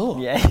Ballon d'Or.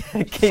 Yeah,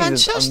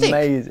 fantastic.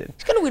 Amazing.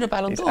 He's going to win a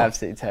Ballon d'Or. He's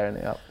absolutely tearing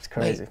it up. It's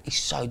crazy. Mate, he's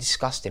so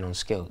disgusting on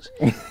skills.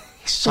 He's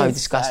so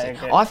disgusting.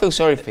 I feel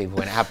sorry for people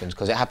when it happens,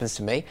 because it happens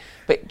to me.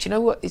 But do you know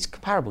what it's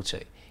comparable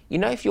to? You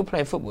know, if you're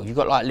playing football, if you've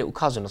got like a little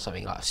cousin or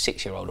something, like a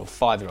 6-year-old or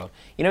 5-year-old,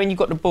 you know, when you've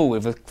got the ball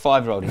with a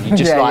 5-year-old and you're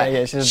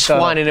just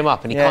swining him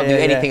up and he can't do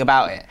anything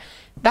about it.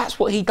 That's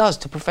what he does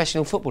to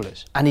professional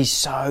footballers. And he's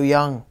so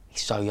young.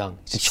 He's so young.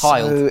 He's a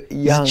child. So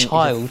young. He's a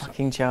child. He's a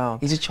fucking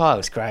child. He's a child.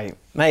 It's great.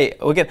 Mate,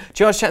 we're good.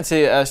 Do you know, I was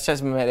chatting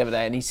to my mate the other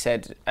day, and he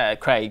said,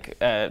 Craig,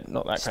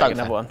 not that Craig,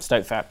 another one,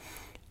 Stoke fan.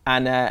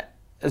 And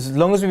as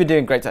long as we've been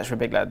doing Great Touch for a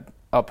Big Lad,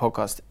 our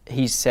podcast,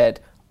 he said,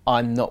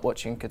 I'm not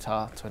watching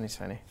Qatar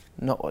 2020.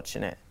 Not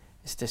watching it.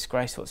 It's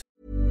disgraceful.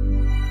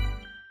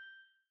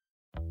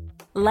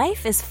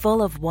 Life is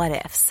full of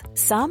what-ifs.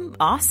 Some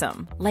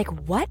awesome. Like,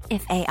 what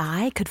if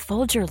AI could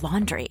fold your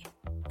laundry?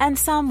 And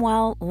some,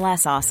 well,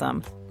 less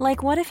awesome.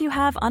 Like, what if you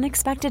have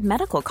unexpected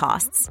medical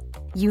costs?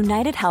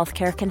 United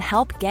Healthcare can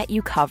help get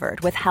you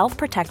covered with Health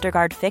Protector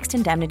Guard fixed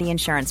indemnity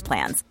insurance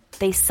plans.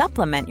 They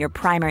supplement your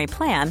primary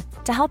plan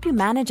to help you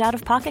manage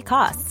out-of-pocket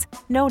costs.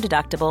 No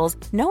deductibles,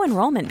 no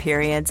enrollment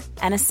periods,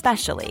 and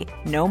especially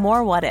no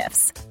more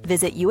what-ifs.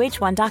 Visit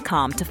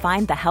uh1.com to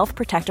find the Health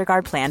Protector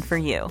Guard plan for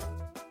you.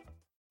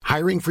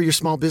 Hiring for your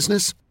small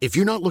business? If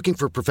you're not looking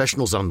for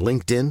professionals on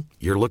LinkedIn,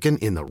 you're looking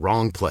in the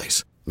wrong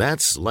place.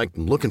 That's like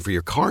looking for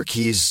your car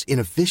keys in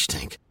a fish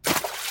tank.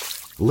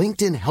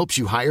 LinkedIn helps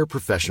you hire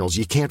professionals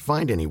you can't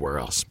find anywhere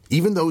else,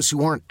 even those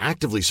who aren't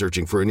actively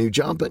searching for a new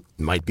job but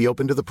might be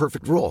open to the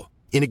perfect role.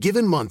 In a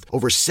given month,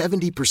 over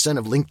 70%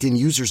 of LinkedIn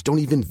users don't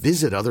even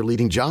visit other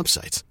leading job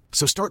sites.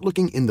 So start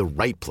looking in the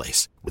right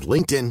place. With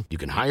LinkedIn, you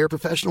can hire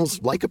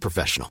professionals like a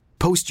professional.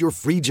 Post your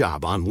free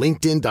job on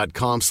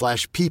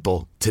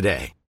linkedin.com/people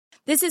today.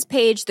 This is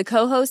Paige, the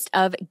co-host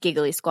of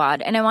Giggly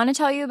Squad, and I want to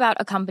tell you about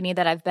a company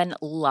that I've been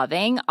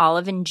loving,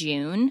 Olive &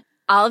 June.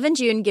 Olive &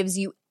 June gives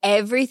you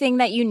everything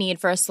that you need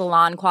for a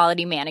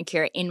salon-quality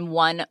manicure in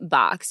one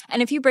box.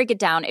 And if you break it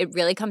down, it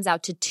really comes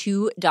out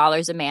to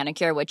 $2 a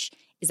manicure, which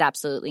is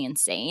absolutely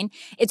insane.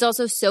 It's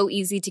also so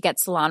easy to get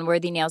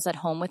salon-worthy nails at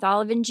home with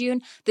Olive &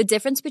 June. The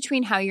difference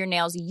between how your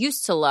nails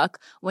used to look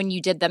when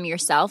you did them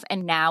yourself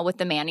and now with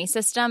the Mani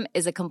system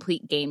is a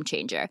complete game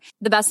changer.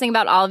 The best thing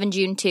about Olive &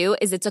 June, too,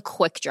 is it's a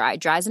quick dry.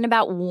 Dries in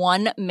about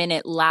 1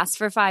 minute, lasts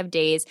for 5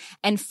 days,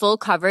 and full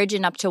coverage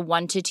in up to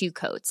 1 to 2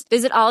 coats.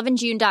 Visit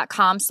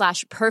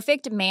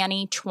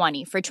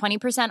oliveandjune.com/perfectmani20 for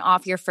 20%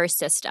 off your first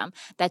system.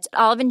 That's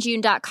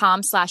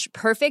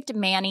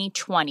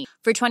oliveandjune.com/perfectmani20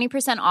 for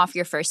 20% off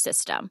your first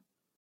system.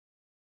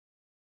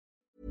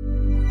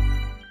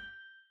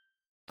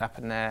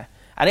 Happened there,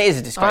 and it is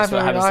a disgrace.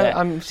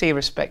 I see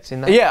respect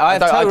in that. Yeah, I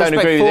don't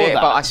agree with it,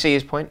 but I see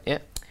his point. Yeah,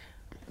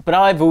 but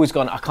I've always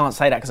gone, I can't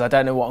say that because I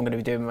don't know what I'm going to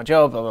be doing with my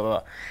job. Blah blah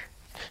blah.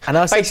 And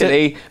I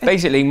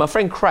basically, my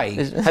friend Craig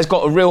has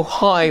got a real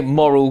high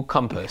moral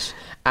compass,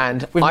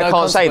 and I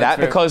can't say that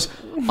because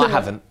I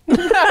haven't.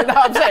 No,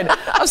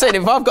 I'm saying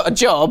if I've got a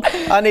job,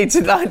 I need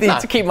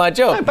to keep my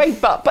job. No,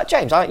 but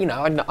James, I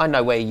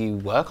know where you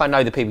work. I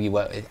know the people you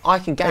work with. I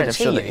can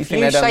guarantee you, if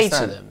you say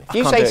to them,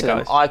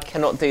 I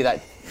cannot do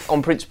that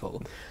on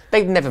principle,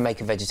 they'd never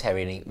make a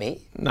vegetarian eat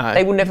meat. No,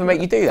 they will never make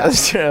you do that.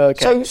 That's true.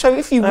 Okay. So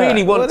if you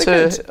really want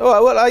to,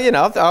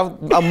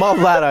 I'll mull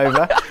that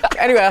over.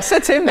 Anyway, I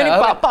said to him, but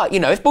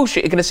if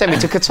bullshit are going to send me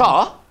to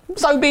Qatar,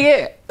 so be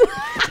it.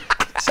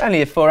 It's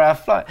only a 4-hour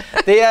flight.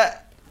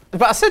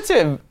 But I said to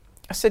him,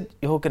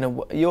 you're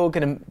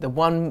gonna the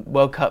one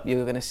World Cup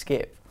you're gonna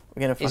skip.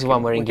 Is the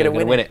one where England are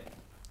gonna win it.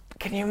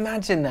 Can you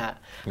imagine that?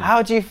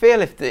 How do you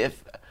feel if that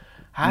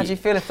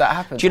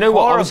happens? Do you know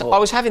what? I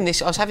was having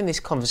this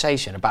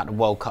conversation about the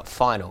World Cup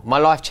final. My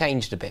life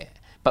changed a bit,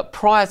 but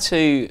prior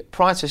to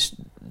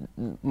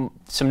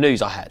some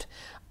news I had,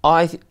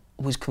 I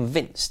was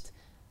convinced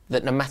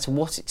that no matter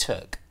what it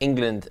took,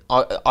 England,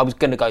 I was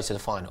going to go to the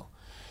final.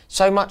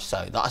 So much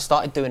so that I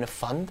started doing a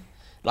fund,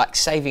 like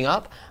saving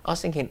up. I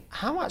was thinking,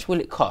 how much will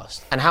it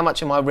cost, and how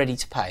much am I ready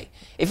to pay?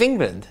 If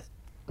England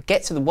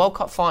get to the World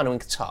Cup final in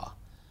Qatar,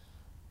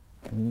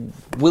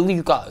 will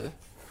you go?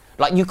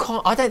 Like, you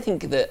can't. I don't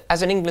think that,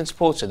 as an England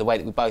supporter, the way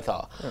that we both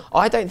are,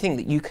 I don't think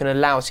that you can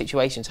allow a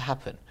situation to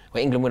happen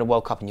where England win a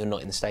World Cup and you're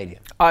not in the stadium.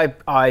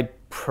 I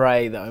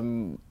pray that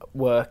I'm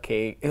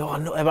working.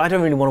 I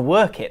don't really want to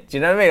work it. Do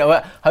you know what I mean?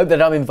 I hope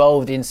that I'm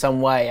involved in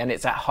some way and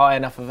it's at high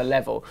enough of a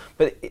level.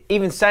 But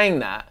even saying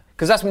that,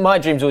 because that's my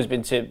dream's always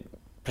been to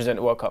present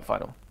a World Cup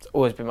final. It's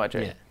always been my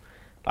dream,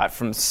 like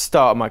from the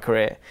start of my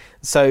career.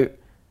 So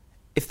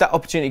if that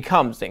opportunity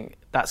comes, then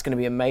that's going to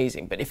be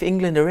amazing. But if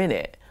England are in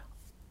it,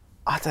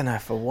 I don't know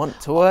if I want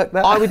to work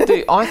that.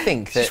 I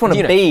think that... just want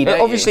to be,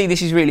 don't obviously you?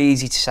 this is really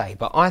easy to say,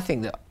 but I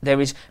think that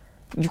there is...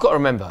 You've got to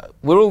remember,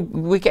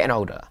 we're getting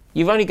older.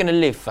 You're only going to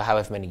live for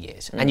however many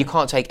years, and you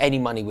can't take any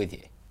money with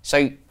you.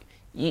 So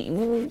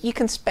you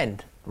can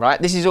spend,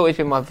 right? This has always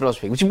been my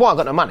philosophy, which is why I've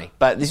got no money,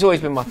 but this has always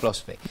been my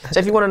philosophy. So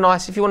if you want a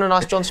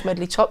nice John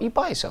Smedley top, you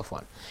buy yourself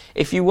one.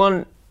 If you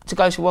want to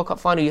go to a World Cup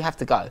final, you have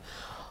to go.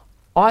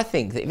 I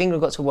think that if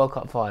England got to a World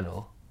Cup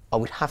final, I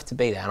would have to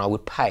be there, and I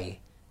would pay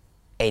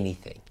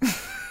anything.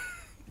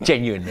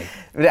 Genuinely.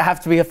 Would it have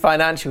to be a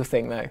financial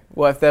thing though?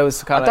 What if there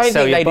was kind of I don't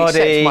sell think your they'd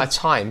body? accept my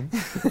time.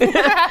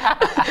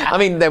 I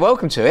mean, they're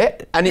welcome to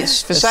it, and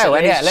it's for sale,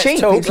 and it's let's cheap.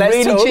 talk, It's let's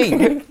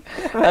really talk.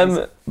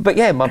 cheap. But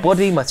yeah, my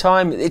body, my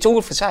time, it's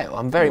all for sale.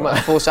 I'm very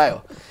much for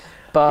sale.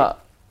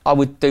 But I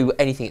would do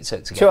anything it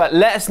took to get. Sure,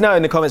 let us know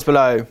in the comments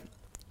below.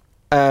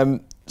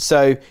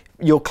 So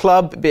your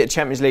club, be it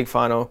Champions League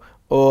final,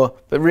 but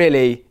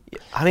really,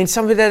 I mean,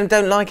 some of them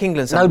don't like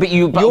England. No, but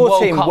your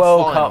World team,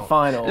 Cup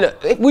final.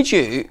 Look, would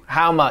you?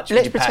 How much?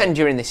 Let's would you pretend pay?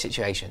 you're in this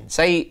situation.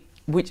 Say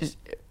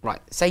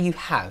you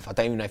have. I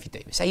don't even know if you do.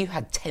 But say you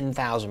had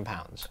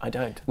 £10,000. I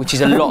don't. Which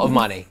is a lot of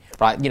money,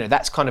 right? You know,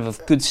 that's kind of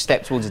a good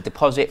step towards a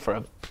deposit for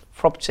a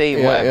property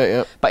or whatever.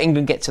 Yeah. But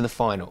England get to the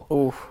final.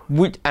 Oof.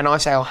 And I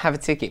say I'll have a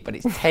ticket, but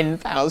it's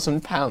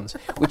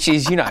 £10,000, which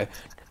is, you know,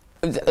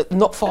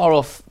 not far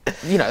off.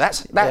 You know,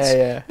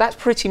 that's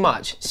pretty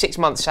much 6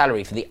 months'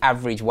 salary for the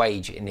average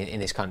wage in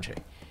this country.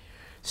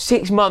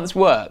 6 months'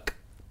 work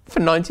for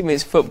 90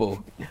 minutes of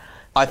football.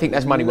 I think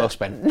that's money well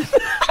spent.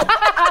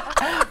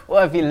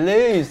 Well, if you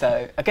lose,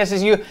 though, I guess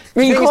as you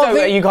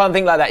can't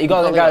think like that. You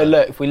got to go.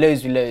 Look, if we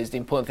lose, we lose. The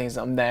important thing is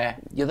that I'm there.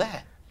 You're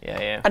there.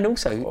 Yeah. And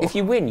also, if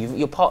you win,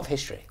 you're part of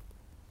history.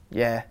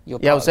 Yeah.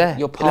 I was there. You're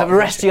You'll part have the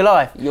rest of your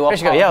life. You are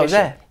Rest part of your- of I was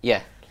there.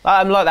 Yeah.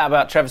 I'm like that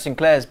about Trevor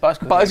Sinclair's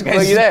bicycle.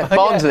 Were you there?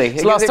 Barnsley.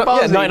 It's last time,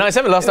 Barnsley.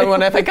 1997, last time we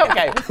won an FA Cup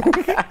game.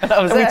 I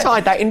was And we there.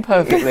 tied that in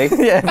perfectly.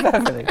 Yeah,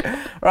 perfectly.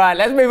 Right,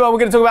 let's move on. We're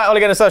going to talk about Ole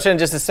Gunnar Solskjaer in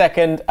just a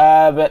second.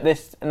 But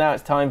now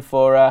it's time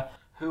for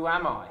Who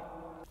Am I?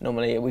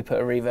 Normally we put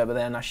a reverb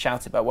there and I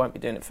shout it, but I won't be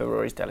doing it for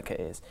Rory's delicate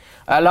ears.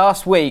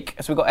 Last week,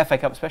 so we got FA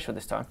Cup special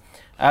this time.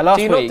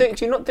 Do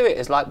you not do it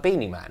as like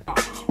Beanie Man?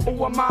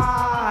 Who am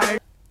I?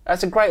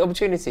 That's a great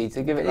opportunity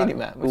to give it Beanie like,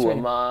 Man, who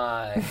am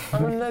I?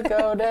 I'm gonna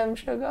go damn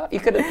sugar. You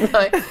could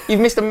have, you've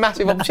missed a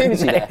massive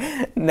opportunity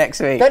there. Next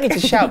week. You don't need to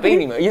shout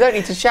Beanie Man. You don't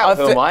need to shout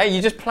who am I?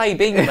 You just play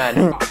Beanie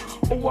Man.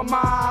 Who am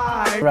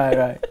I?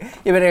 Right.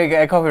 You better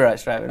get a copyright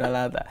strike, we're not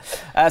allowed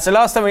that. So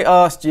last time we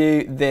asked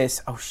you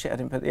this... Oh shit, I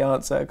didn't put the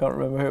answer, I can't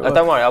remember who it was.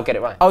 Don't worry, I'll get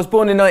it right. I was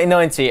born in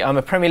 1990, I'm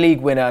a Premier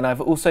League winner and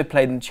I've also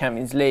played in the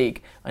Champions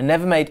League. I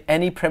never made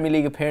any Premier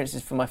League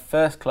appearances for my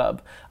first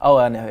club. Oh,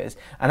 I know it is.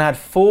 And I had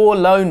 4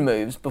 loan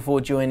moves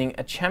before joining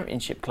a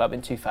Championship club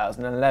in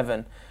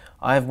 2011.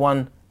 I have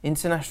won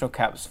international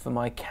caps for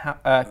my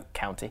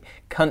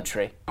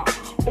country.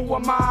 Who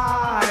am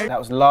I? That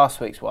was last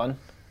week's one.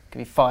 Give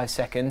me 5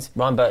 seconds.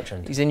 Ryan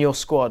Bertrand. He's in your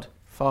squad.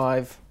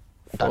 5,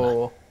 Don't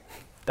 4.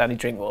 Danny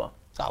Drinkwater.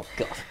 Oh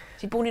God.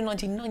 Is he born in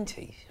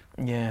 1990s?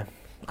 Yeah.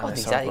 God,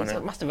 he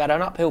must have had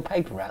an uphill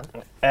paper round.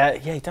 Yeah,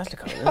 he does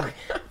look like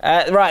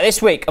it. Right,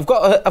 this week I've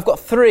got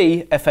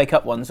 3 FA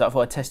Cup ones that I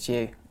thought I'd test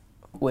you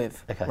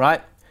with. Okay.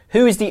 Right,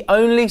 who is the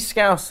only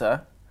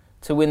Scouser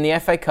to win the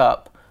FA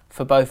Cup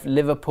for both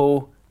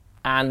Liverpool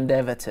and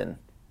Everton?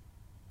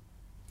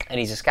 And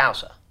he's a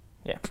Scouser.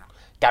 Yeah.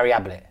 Gary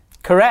Ablett.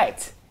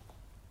 Correct.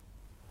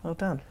 Well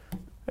done.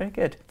 Very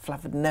good.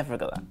 Flav would never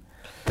have got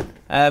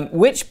that.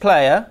 Which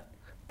player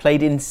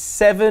played in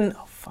 7...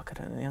 Oh, fuck,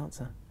 I don't know the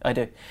answer. I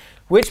do.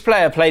 Which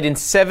player played in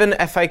 7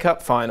 FA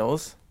Cup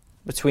finals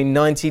between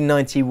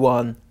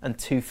 1991 and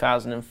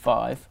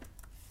 2005?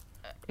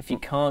 If you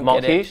can't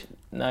Mark get it... Hughes?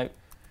 No.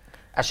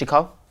 Ashley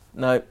Cole?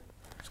 No.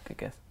 That's a good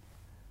guess.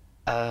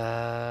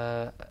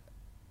 I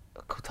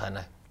don't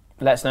know.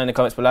 Let us know in the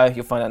comments below.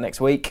 You'll find out next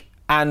week.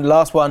 And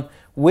last one.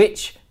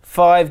 Which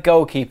 5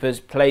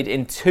 goalkeepers played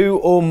in 2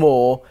 or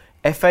more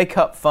FA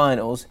Cup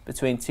finals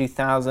between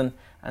 2000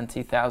 and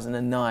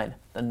 2009?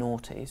 The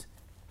noughties.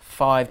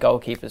 5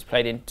 goalkeepers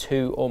played in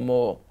 2 or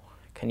more.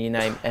 Can you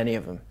name any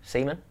of them?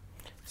 Seaman?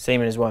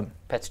 Seaman is one.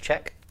 Petr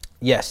Cech?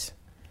 Yes.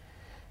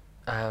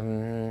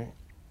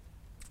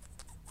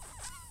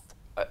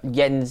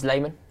 Jens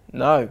Lehmann?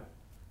 No.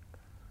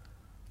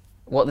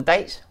 What are the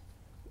dates?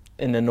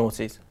 In the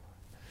noughties.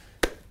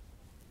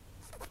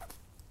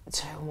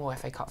 2 or more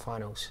FA Cup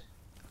finals.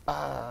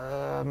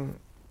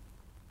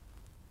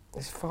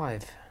 There's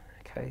 5.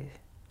 Okay.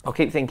 I'll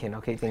keep thinking.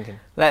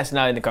 Let us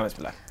know in the comments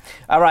below.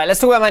 All right, let's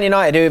talk about Man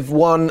United, who have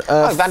won...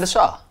 Van der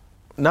Sar?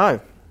 No.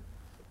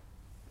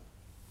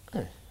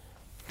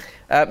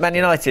 Man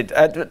United.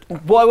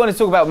 What I want to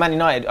talk about Man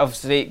United,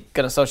 obviously,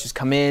 Gunnar Solskjaer's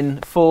come in,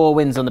 4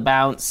 wins on the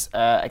bounce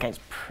against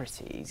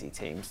pretty easy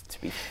teams,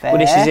 to be fair. Well,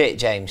 this is it,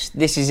 James.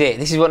 This is it.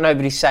 This is what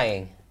nobody's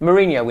saying.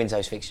 Mourinho wins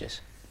those fixtures.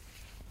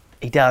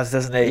 He does,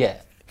 doesn't he?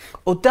 Yeah.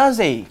 Or does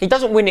he? He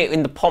doesn't win it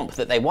in the pomp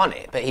that they won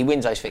it, but he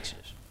wins those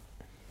fixtures.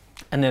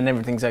 And then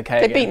everything's okay.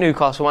 They again. beat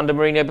Newcastle under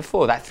Mourinho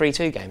before, that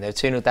 3-2 game. They were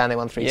 2-0 down, they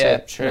won 3-2. Yeah,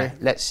 true.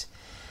 You know,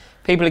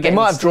 people are They getting...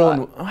 might have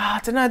drawn. I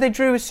don't know. They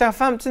drew with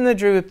Southampton. They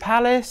drew with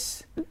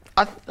Palace.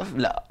 I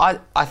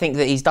think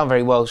that he's done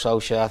very well,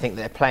 Solskjaer. I think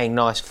they're playing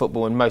nice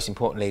football, and most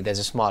importantly, there's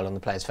a smile on the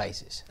players'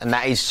 faces, and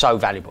that is so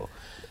valuable.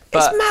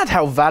 But it's mad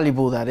how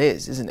valuable that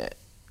is, isn't it?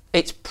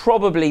 it's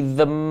probably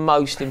the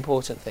most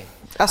important thing.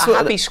 That's a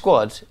happy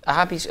squad.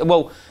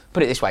 Well,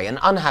 put it this way: an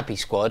unhappy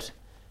squad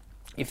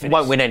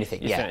won't win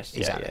anything. You're Yeah, finished.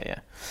 exactly.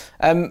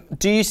 Yeah.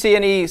 Do you see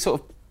any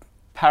sort of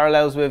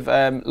parallels with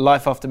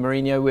life after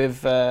Mourinho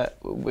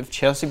with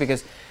Chelsea?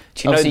 Because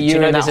Do you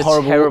know that there's a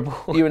horrible.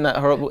 terrible... You were in that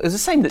horrible. It was the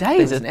same day,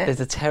 wasn't it? There's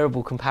a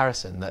terrible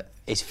comparison that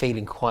is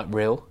feeling quite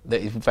real,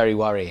 that is very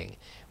worrying,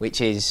 which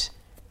is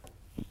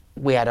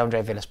we had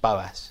Andre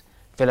Villas-Boas.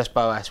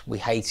 Villas-Boas, we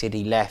hated,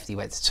 he left, he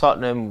went to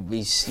Tottenham,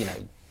 he's,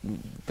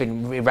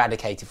 been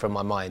eradicated from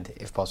my mind,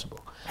 if possible.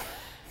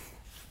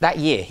 That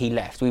year he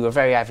left, we were a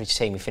very average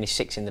team, we finished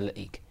 6th in the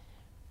league.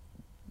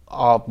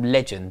 Our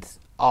legend,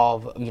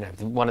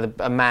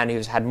 a man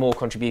who's had more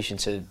contribution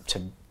to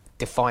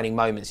defining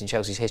moments in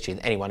Chelsea's history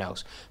than anyone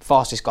else.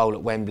 Fastest goal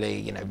at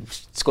Wembley,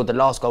 scored the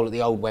last goal at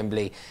the old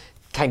Wembley,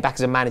 came back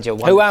as a manager.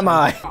 Who am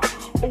I?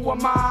 Who am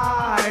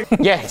I?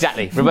 Yeah,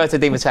 exactly. Roberto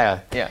Di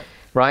Matteo. Yeah.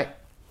 Right?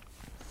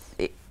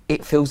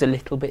 It feels a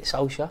little bit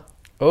Solskjaer.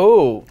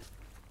 Oh.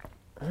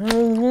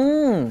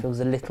 Feels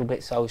a little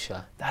bit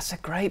Solskjaer. That's a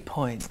great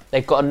point.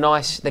 They've got a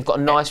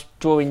nice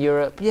draw in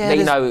Europe. Yeah,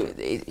 they know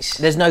it's...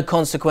 There's no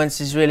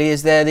consequences really,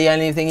 is there? The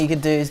only thing he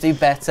can do is do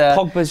better.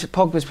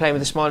 Pogba's playing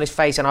with a smile on his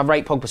face, and I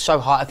rate Pogba so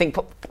high. I think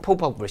Paul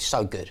Pogba is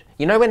so good.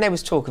 When there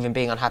was talk of him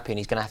being unhappy and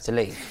he's going to have to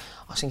leave,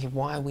 I was thinking,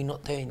 why are we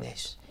not doing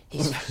this?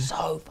 He's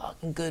so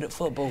fucking good at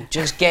football.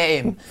 Just get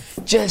him.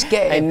 Just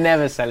get They him.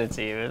 never sell it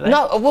to you, do they?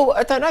 No, well,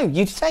 I don't know.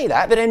 You'd say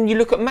that, but then you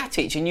look at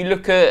Matic and you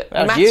look at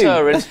That's Mata, you.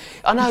 and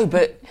I know,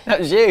 but That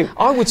was you.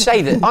 I would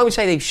say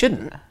they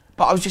shouldn't.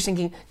 But I was just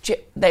thinking,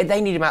 they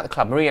need him out of the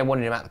club. Mourinho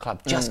wanted him out of the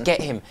club. Just get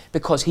him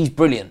because he's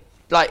brilliant.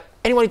 Like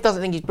anyone who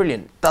doesn't think he's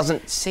brilliant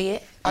doesn't see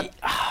it.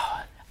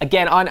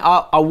 Again,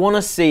 I want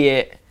to see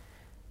it.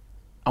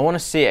 I want to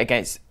see it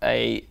against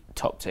a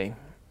top team.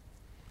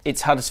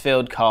 It's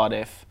Huddersfield,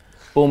 Cardiff,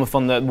 Bournemouth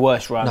on the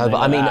worst run. No, but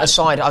I they've mean, ever had.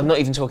 aside, I'm not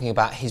even talking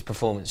about his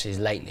performances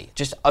lately.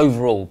 Just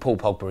overall, Paul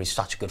Pogba is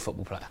such a good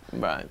football player.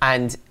 Right.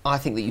 And I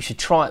think that we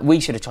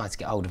should have tried to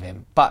get hold of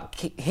him. But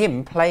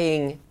him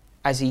playing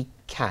as he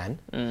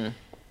can,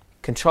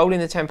 controlling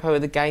the tempo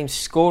of the game,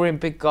 scoring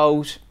big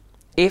goals,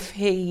 if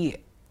he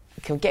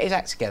can get his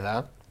act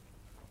together,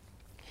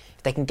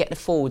 if they can get the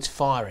forwards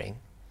firing,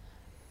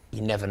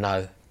 you never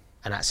know.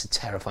 And that's a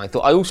terrifying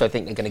thought. I also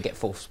think they're going to get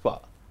 4th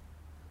spot.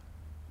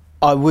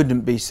 I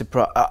wouldn't be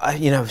surprised.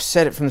 I've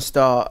said it from the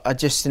start. I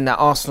just think that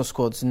Arsenal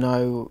squad's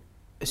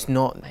it's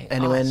not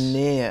anywhere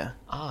near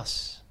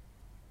Us.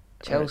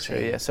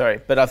 Chelsea. Yeah,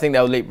 sorry, but I think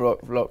they'll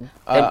leapfrog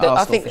Arsenal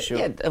I think, for sure.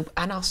 yeah,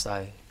 and us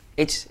though.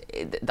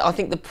 I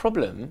think the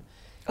problem.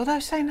 Although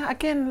saying that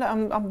again,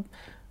 I'm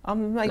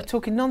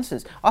talking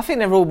nonsense. I think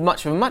they're all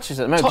much of a muchness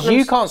at the moment. 'Cause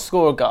you can't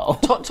score a goal.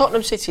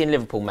 Tottenham City and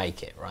Liverpool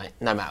make it, right?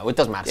 No matter. It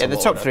doesn't matter. Yeah, the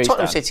top three.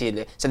 Tottenham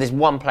City. So there's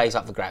one place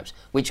up for grabs,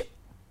 which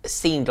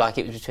seemed like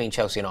it was between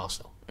Chelsea and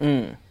Arsenal.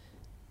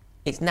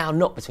 It's now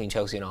not between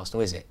Chelsea and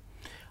Arsenal, is it?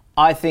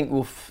 I think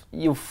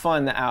you'll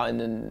find that out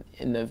in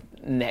the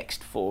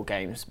next 4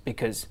 games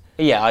because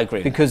I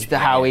agree. Because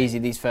how easy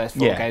these first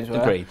 4 games were.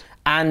 Agreed.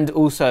 And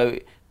also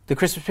the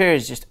Christmas period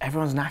is just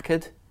everyone's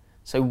knackered,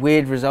 so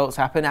weird results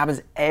happen. It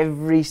happens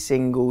every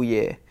single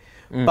year.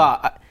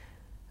 But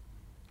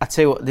I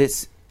tell you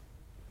what,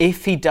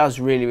 if he does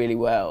really, really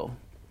well,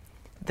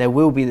 there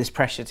will be this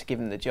pressure to give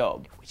him the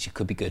job. Which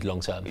could be good long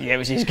term. Yeah,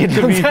 which is good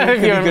long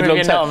term.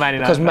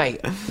 Because, mate,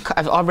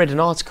 I read an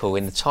article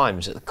in the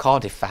Times that the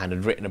Cardiff fan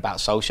had written about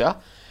Solskjaer,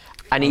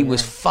 and he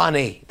was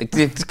funny.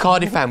 The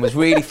Cardiff fan was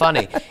really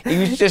funny. He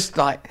was just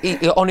like,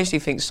 he honestly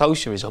thinks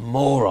Solskjaer is a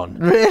moron.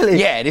 Really?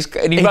 Yeah,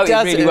 and he wrote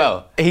it really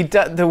well.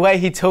 The way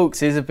he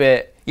talks is a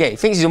bit... Yeah, he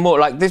thinks he's a more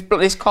like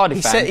this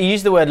Cardiff fan. He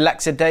used the word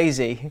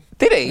lackadaisy.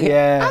 Did he?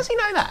 Yeah. How does he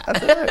know that? I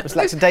don't know. It was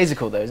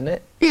lackadaisical though, isn't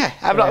it? Yeah,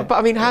 but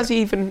I mean, how's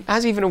he even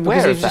aware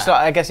Because of he's that? just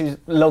like, I guess he was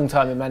a long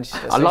time in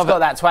Manchester. So I love he's got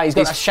that twang. He's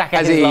got that Shaq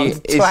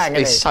twang.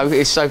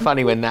 It's so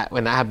funny when that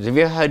happens. Have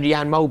you ever heard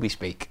Jan Molby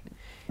speak?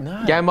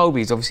 No. Jan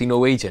Molby is obviously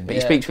Norwegian, but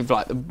he speaks with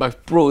like the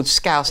most broad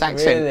Scouse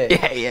accent.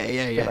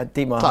 Really? Yeah. Like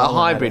deep It's like a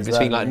hybrid as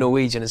between well, like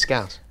Norwegian and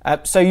Scouse.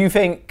 So you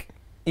think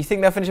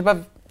they'll finish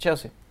above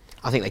Chelsea?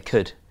 I think they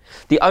could.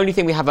 The only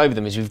thing we have over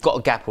them is we've got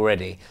a gap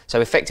already. So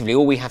effectively,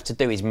 all we have to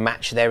do is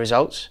match their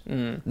results.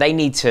 They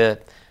need to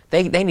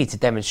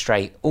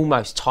demonstrate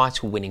almost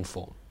title-winning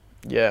form.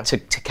 Yeah. To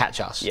catch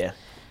us. Yeah,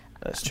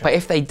 that's true. But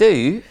if they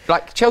do,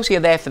 like Chelsea are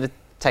there for the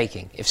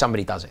taking. If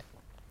somebody does it,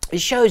 It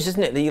shows,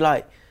 doesn't it, that you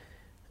like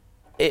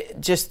it.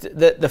 Just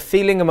the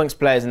feeling amongst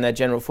players and their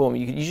general form.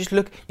 You just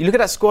look at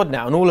that squad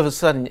now, and all of a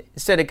sudden,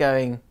 instead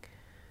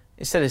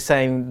of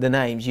saying the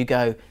names, you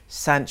go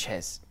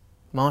Sanchez,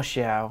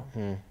 Martial.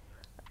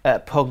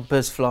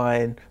 Pogba's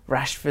flying,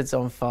 Rashford's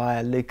on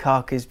fire,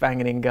 Lukaku's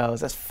banging in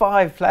goals. That's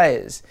 5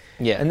 players.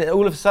 Yeah. And then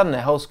all of a sudden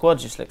their whole squad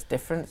just looks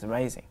different. It's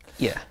amazing.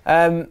 Yeah.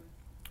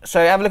 So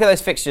have a look at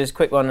those fixtures.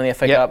 Quick one on the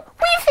FA Cup.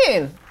 What are you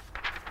thinking?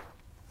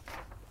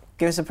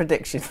 Give us a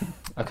prediction.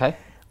 Okay.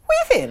 What are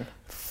you thinking?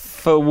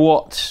 For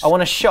what? I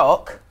want a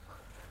shock.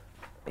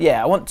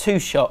 Yeah, I want 2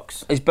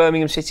 shocks. Is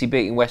Birmingham City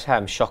beating West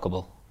Ham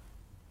shockable?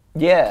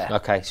 Yeah.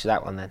 Okay, so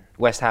that one then.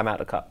 West Ham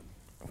out of the cup.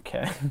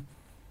 Okay.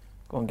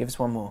 Go on, give us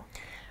one more.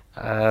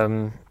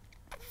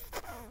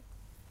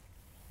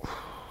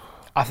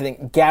 I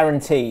think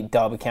guaranteed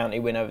Derby County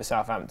win over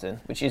Southampton,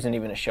 which isn't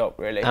even a shock,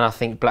 really. And I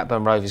think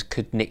Blackburn Rovers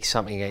could nick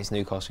something against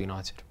Newcastle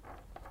United.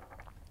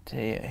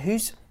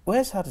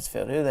 Where's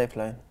Huddersfield? Who are they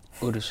playing?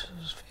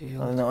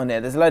 Huddersfield. Oh, they're not on there.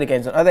 There's a load of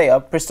games on. Oh, there you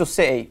are. Bristol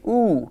City.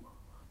 Ooh.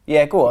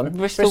 Yeah, go on.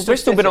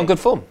 Bristol been on good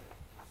form.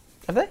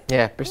 Have they?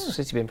 Yeah, Bristol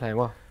City been playing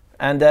well.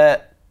 And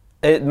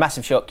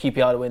massive shock.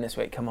 QPR to win this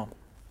week. Come on.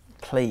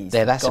 Please.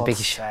 Yeah, that's a God's big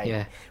sake.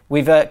 yeah.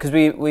 We've because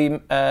we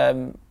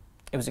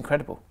it was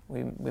incredible.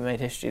 We made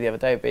history the other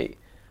day.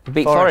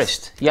 Beat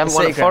Forest. You haven't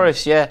won at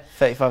Forest, yeah.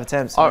 35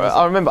 attempts.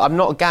 I remember. I'm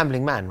not a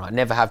gambling man, right?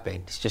 Never have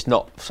been. It's just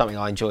not something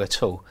I enjoy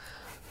at all.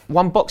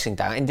 One Boxing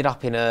Day, I ended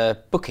up in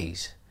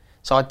bookies.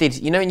 So I did.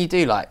 You know when you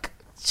do like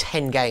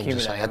 10 games or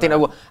something. I didn't know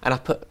what, and I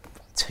put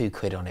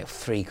 £2 on it,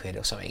 £3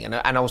 or something, and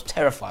I was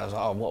terrified. I was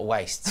like, oh, what a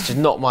waste. It's just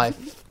not my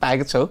bag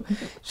at all.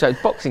 So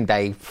Boxing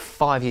Day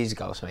 5 years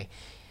ago or something.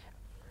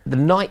 The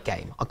night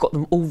game, I got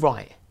them all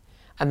right,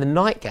 and the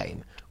night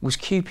game was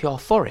QPR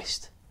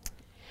Forest,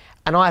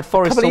 and I had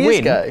Forest to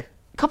win. A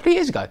couple of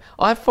years ago,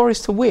 I had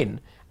Forest to win,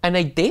 and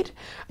they did.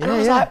 And I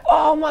was like,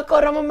 oh my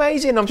god, I'm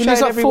amazing! I'm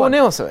showing everyone.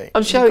 4-0 or something.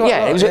 I'm showing,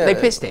 they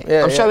pissed it.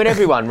 I'm showing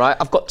everyone, right?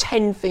 I've got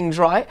 10 things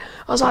right.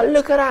 I was like,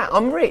 look at that,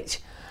 I'm rich.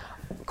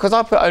 Because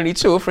I put only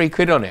 £2 or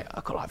 £3 on it. I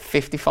got like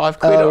 55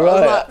 quid on it. Right. I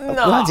was like,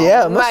 no, bloody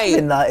hell, mate. must have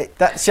been like,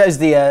 that shows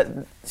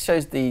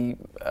the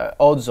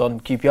odds on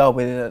QPR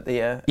winning at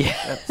the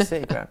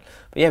City ground.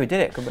 But yeah, we did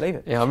it. Couldn't believe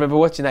it. Yeah, I remember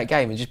watching that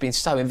game and just being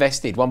so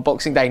invested. One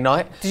Boxing Day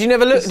night. Did you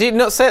never look? Did you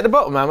not say at the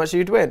bottom how much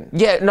you'd win?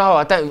 Yeah, no,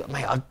 I don't.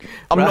 Mate,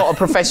 I'm not a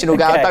professional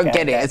guy. I don't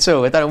get it at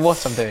all. I don't know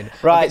what I'm doing.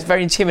 Right. It's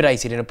very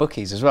intimidated in a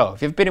bookies as well.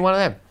 Have you ever been in one of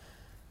them?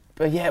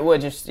 But yeah, we're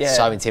just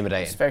so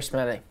intimidating. It's very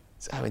smelly.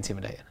 So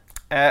intimidating.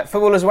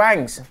 Footballers'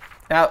 Wangs.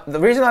 Now, the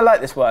reason I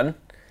like this one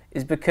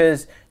is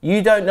because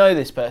you don't know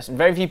this person.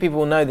 Very few people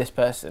will know this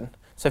person.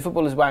 So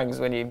Footballers' Wangs,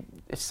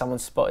 if someone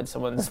spotted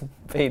someone's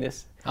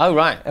penis. Oh,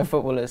 right.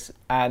 Footballers.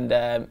 And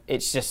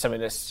it's just something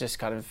that's just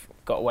kind of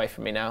got away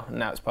from me now. And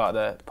now it's part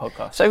of the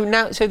podcast.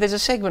 So there's a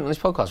segment on this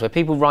podcast where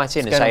people write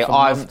in and say,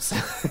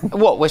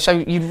 What? So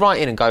you'd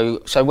write in and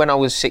go, so when I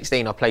was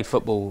 16, I played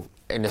football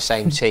in the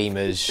same team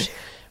as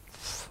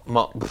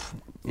Mark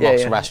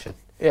Rashford.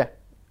 Yeah.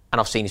 And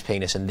I've seen his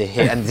penis and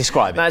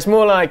describe it. No, it's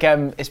more like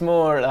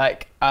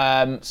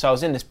so I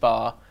was in this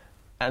bar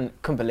and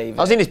couldn't believe it.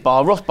 I was in this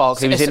bar, Ross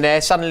Barkley was in there,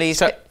 suddenly...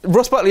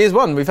 Ross Barkley is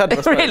one, we've had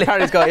Ross Barkley. Really?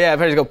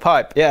 Apparently he's got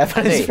pipe. Yeah,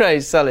 apparently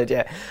he's solid,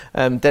 yeah.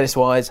 Dennis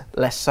Wise,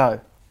 less so.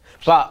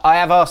 But I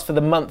have asked for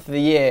the month of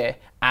the year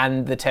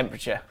and the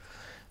temperature.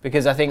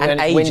 Because I think... And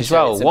when age winter, as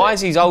well. Why is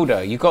he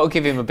older? You've got to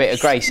give him a bit of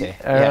grace here.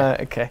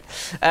 Okay.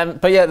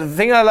 But yeah, the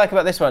thing I like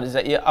about this one is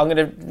that I'm going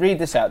to read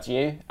this out to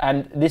you,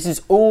 and this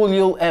is all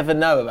you'll ever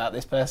know about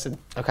this person.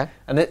 Okay.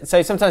 And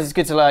so sometimes it's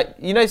good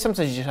to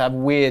sometimes you just have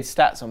weird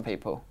stats on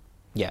people.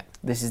 Yeah.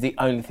 This is the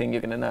only thing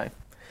you're going to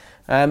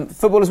know.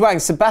 Footballers'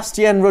 Wangs,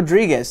 Sebastian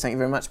Rodriguez. Thank you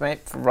very much,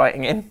 mate, for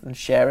writing in and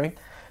sharing.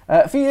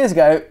 A few years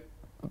back,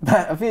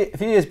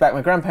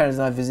 my grandparents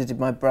and I visited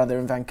my brother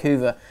in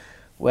Vancouver,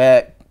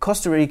 where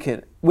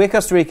we're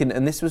Costa Rican,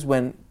 and this was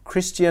when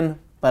Christian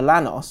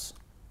Bolanos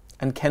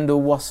and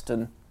Kendall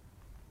Waston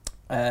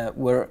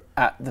were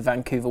at the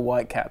Vancouver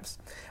Whitecaps.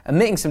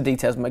 Admitting some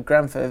details, my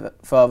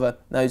grandfather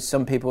knows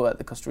some people at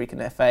the Costa Rican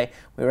FA.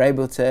 We were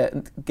able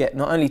to get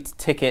not only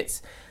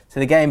tickets to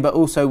the game, but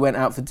also went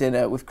out for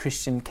dinner with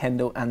Christian,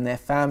 Kendall and their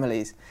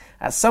families.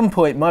 At some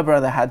point, my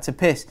brother had to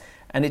piss,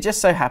 and it just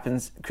so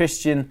happens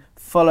Christian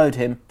followed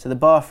him to the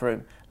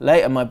bathroom.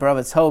 Later, my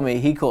brother told me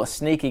he caught a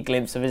sneaky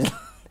glimpse of his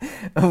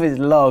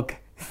log.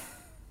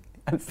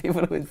 And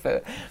people always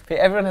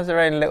everyone has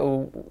their own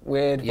little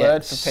weird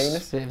word for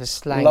penis. Bit of a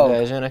slang log.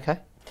 version, okay.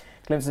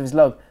 Glimpse of his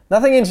log.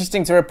 Nothing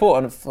interesting to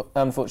report on,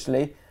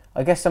 unfortunately.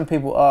 I guess some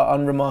people are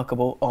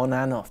unremarkable on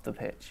and off the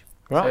pitch.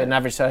 Right. So an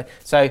average size.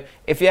 So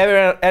if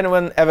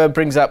anyone ever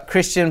brings up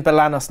Christian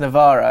Bolanos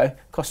Navarro,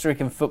 Costa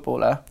Rican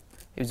footballer,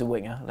 he was a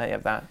winger, I'll let you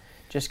have that.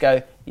 Just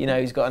go,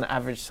 he's got an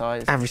average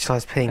size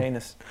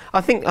penis.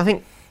 I think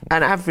an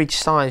average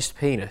sized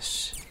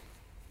penis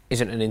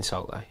isn't an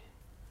insult though.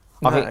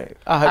 I think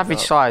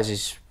average size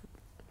is...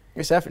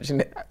 It's average,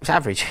 isn't it? It's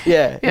average.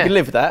 Yeah, you can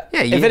live with that.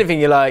 Yeah, if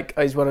anything, you're like,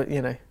 he's one of,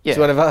 he's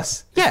one of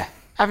us. Yeah,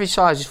 average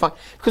size is fine.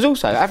 Because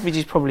also, average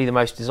is probably the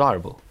most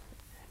desirable.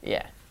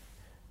 Yeah.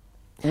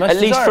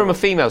 At least from a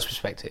female's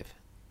perspective.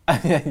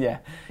 Yeah.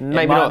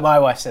 Maybe not. My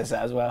wife says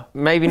that as well.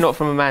 Maybe not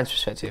from a man's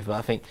perspective, but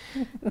I think...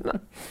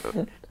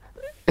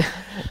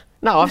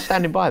 No, I'm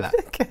standing by that.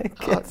 Okay,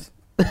 good.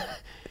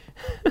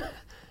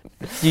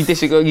 You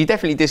disagree? You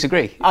definitely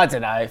disagree. I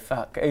don't know.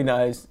 Fuck. Who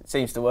knows? It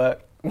seems to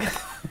work.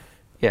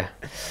 Yeah.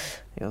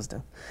 Yours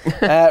done.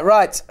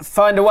 Right.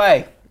 Find a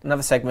way.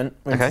 Another segment.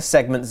 We're into Okay.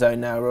 segment zone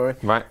now, Rory.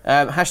 Right.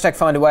 Hashtag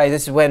find a way.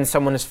 This is when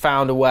someone has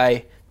found a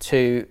way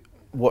to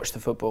watch the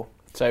football.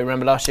 So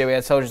remember last year we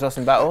had Soldiers Lost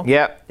in Battle?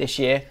 Yeah. This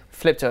year,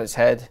 flipped on its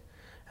head.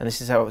 And this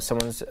is how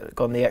someone's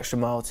gone the extra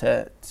mile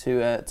to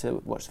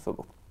watch the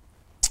football.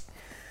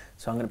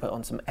 So I'm going to put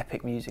on some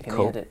epic music in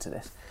the edit to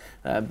this.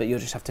 But you'll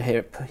just have to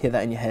hear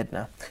that in your head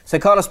now. So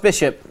Carlos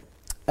Bishop,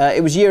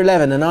 it was year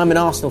 11 and I'm an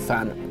Arsenal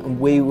fan. And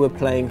we were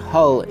playing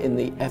Hull in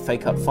the FA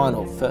Cup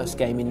final. First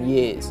game in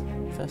years.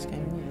 First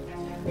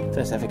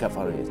FA Cup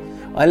final in years.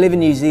 I live in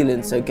New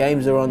Zealand, so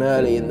games are on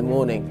early in the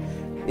morning.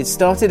 It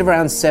started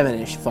around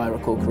 7ish, if I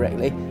recall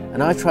correctly,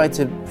 and I tried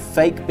to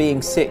fake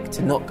being sick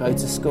to not go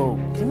to school.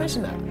 Can you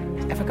imagine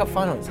that? FA Cup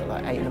final is at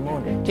like 8 in the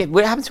morning. Yeah,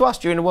 what happened to us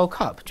during the World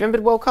Cup? Do you remember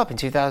the World Cup in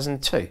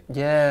 2002?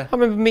 Yeah. I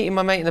remember meeting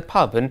my mate in the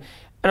pub and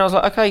I was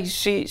like, okay,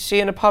 see you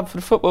in the pub for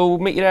the football, we'll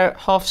meet you there at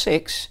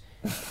 6:30.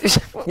 It's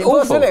It was, awful.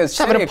 wasn't it? It was Just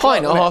having a 3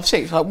 pint at o'clock,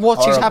 6:30. Like, what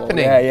is Horrible.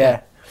 happening?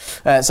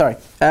 Yeah. Sorry.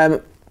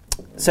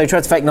 So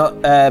tried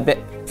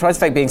to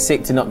fake being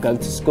sick to not go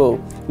to school.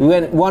 We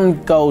went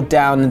one goal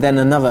down and then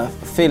another,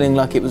 feeling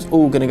like it was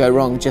all going to go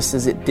wrong, just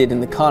as it did in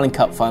the Carling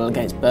Cup final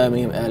against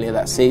Birmingham earlier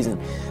that season.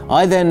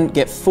 I then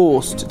get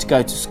forced to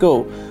go to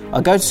school.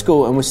 I go to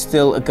school and we're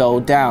still a goal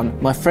down.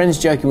 My friend's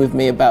joking with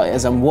me about it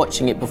as I'm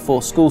watching it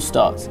before school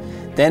starts.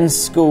 Then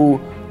school,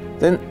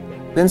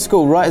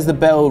 right as the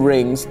bell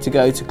rings to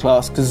go to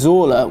class,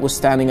 Cazorla was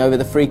standing over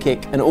the free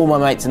kick and all my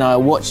mates and I are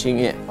watching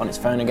it on his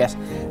phone, I guess,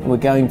 and we're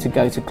going to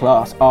go to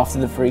class after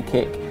the free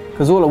kick.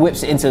 Cazorla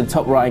whips it into the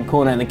top right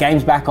corner and the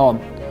game's back on.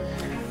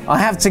 I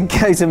have to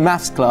go to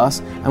maths class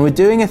and we're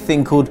doing a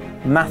thing called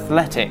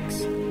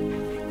Mathletics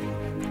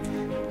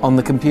on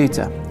the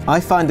computer. I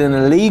find an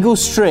illegal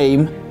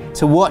stream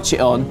to watch it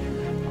on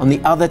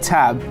the other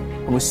tab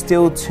and we're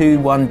still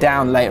 2-1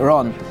 down later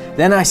on.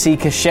 Then I see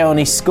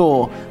Koscielny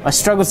score. I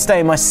struggle to stay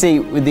in my seat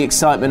with the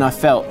excitement I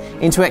felt.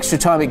 Into extra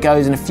time it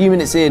goes and a few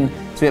minutes in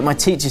to it my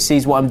teacher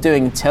sees what I'm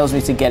doing and tells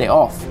me to get it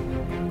off.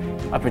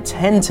 I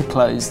pretend to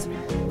close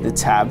the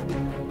tab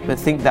but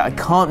think that I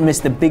can't miss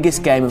the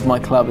biggest game of my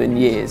club in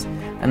years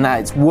and that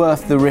it's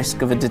worth the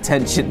risk of a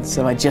detention,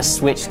 so I just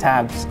switch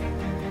tabs.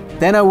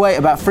 Then I wait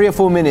about 3 or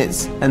 4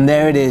 minutes and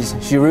there it is,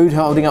 Giroud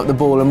holding up the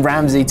ball and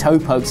Ramsey toe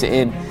pokes it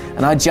in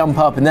and I jump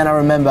up and then I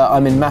remember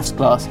I'm in maths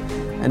class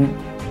and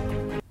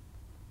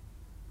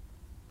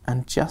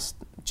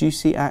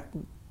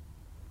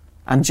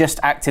just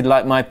acted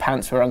like my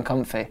pants were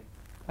uncomfy,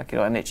 like I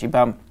got an itchy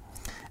bum.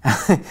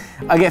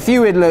 I get a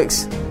few weird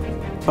looks,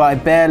 but I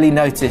barely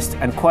noticed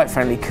and quite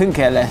frankly couldn't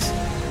care less.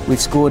 We've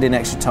scored in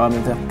extra time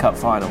in the cup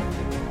final.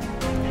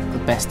 The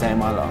best day of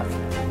my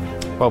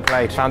life. Well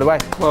played. Found a way.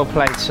 Well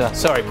played, sir.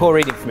 Sorry, poor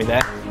reading for me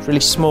there. It's really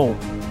small.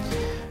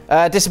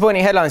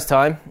 Disappointing headlines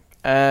time.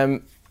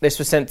 This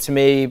was sent to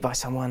me by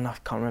someone, I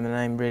can't remember the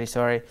name, really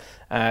sorry.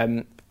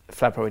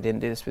 Flab probably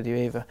didn't do this with you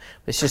either.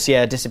 It's just,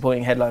 a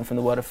disappointing headline from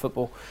the world of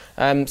football.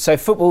 So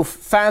football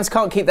fans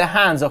can't keep their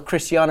hands off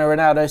Cristiano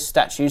Ronaldo's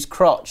statue's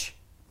crotch,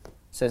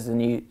 says the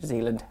New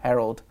Zealand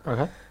Herald.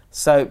 Okay.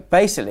 So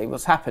basically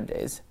what's happened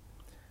is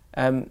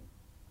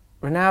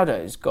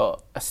Ronaldo's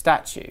got a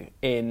statue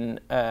in,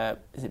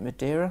 is it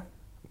Madeira?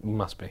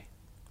 Must be.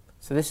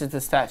 So this is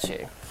the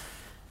statue.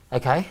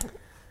 Okay.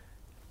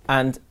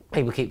 And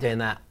People keep doing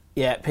that.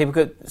 yeah, people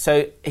could.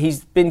 So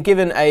he's been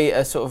given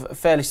a sort of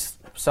fairly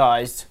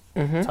sized,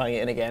 tying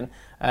it in again,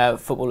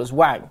 footballer's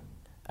wang.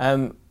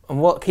 And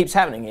what keeps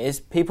happening is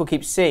people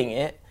keep seeing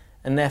it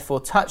and therefore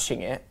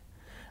touching it.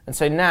 And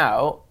so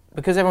now,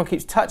 because everyone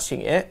keeps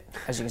touching it,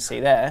 as you can see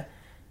there,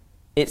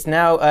 it's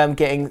now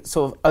getting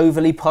sort of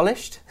overly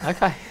polished.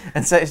 Okay.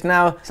 And so it's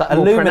now It's like more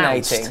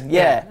illuminating. pronounced.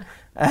 Yeah.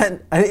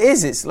 And it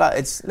is. It's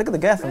look at the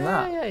girth on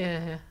that.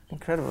 Yeah.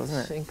 Incredible, isn't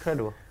It's it?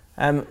 incredible.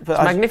 But It's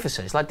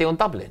magnificent. It's like Dion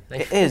Dublin.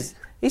 it is.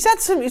 He's had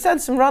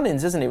some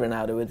run-ins, hasn't he,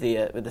 Ronaldo, with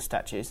the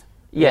statues?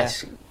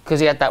 Yes, because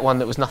he had that one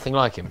that was nothing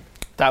like him.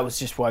 That was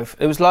just woeful.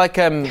 It was like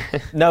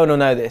no one will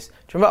know this. Do you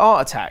remember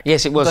Art Attack?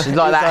 Yes, it was. It was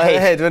like that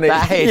head. wasn't it?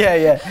 That head.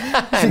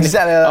 Yeah.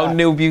 Exactly like Oh, that.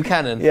 Neil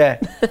Buchanan. Yeah.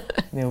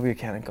 Neil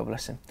Buchanan, God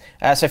bless him.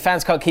 So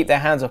fans can't keep their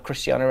hands off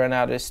Cristiano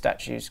Ronaldo's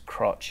statue's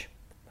crotch.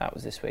 That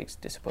was this week's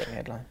disappointing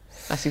headline.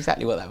 That's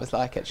exactly what that was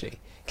like, actually.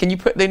 Can you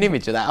put an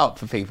image of that up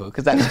for people?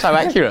 Because that's so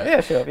accurate.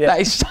 Yeah, sure. Yeah.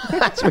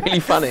 That's really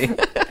funny.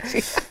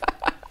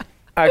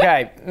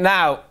 Okay,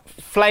 now,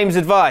 Flames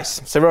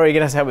advice. So Rory, you're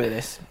going to have to help me with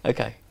this.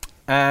 Okay.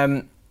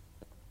 Hang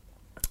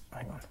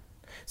on.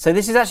 So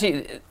this is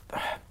actually...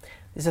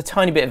 This is a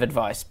tiny bit of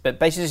advice, but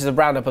basically this is a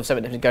roundup of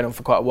something that's been going on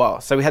for quite a while.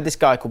 So we had this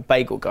guy called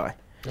Bagel Guy,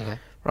 Okay.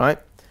 right?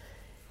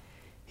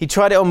 He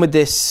tried it on with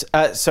this...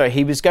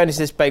 he was going to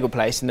this bagel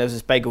place and there was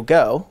this bagel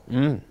girl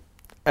who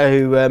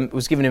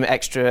was giving him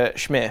extra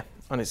schmear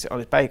on his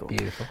bagel.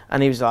 Beautiful.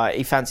 And he was like,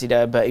 he fancied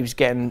her, but he was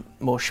getting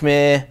more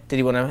schmear. Did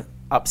he want to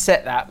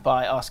upset that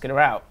by asking her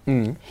out?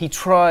 He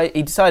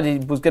decided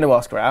he was going to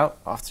ask her out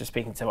after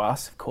speaking to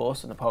us, of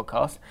course, on the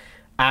podcast.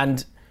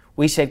 And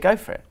we said, go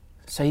for it.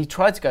 So he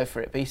tried to go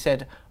for it, but he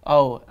said,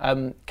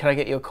 can I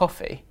get you a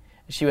coffee?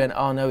 And she went,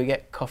 oh, no, we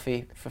get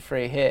coffee for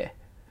free here.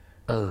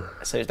 Oh.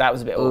 So that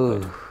was a bit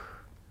awkward.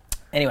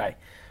 Anyway,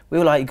 we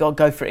were like, you got to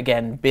go for it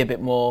again, be a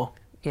bit more,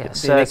 be a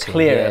bit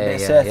clearer, a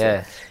bit assertive.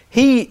 Yeah.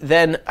 He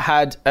then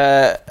had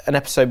an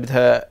episode with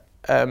her,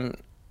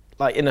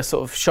 like in a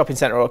sort of shopping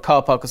centre or a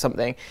car park or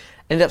something.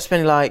 Ended up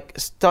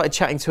started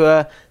chatting to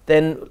her,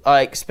 then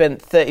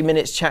spent 30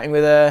 minutes chatting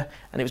with her,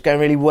 and it was going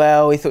really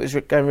well. He thought it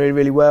was going really,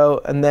 really well.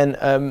 And then,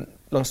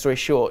 long story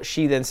short,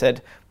 she then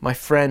said, my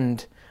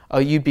friend,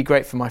 you'd be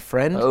great for my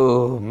friend.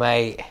 Oh,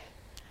 mate.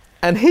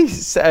 And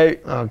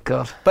oh,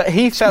 God. But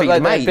he felt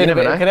like there'd been a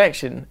bit of know.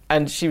 connection.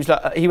 And she was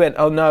like, he went,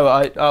 oh, no,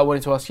 I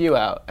wanted to ask you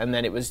out. And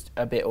then it was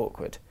a bit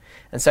awkward.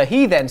 And so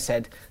he then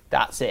said,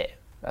 that's it.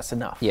 That's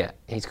enough. Yeah,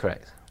 he's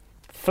correct.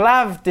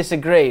 Flav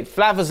disagreed.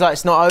 Flav was like,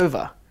 it's not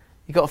over.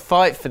 You've got to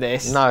fight for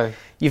this. No.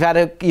 You've had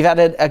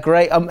a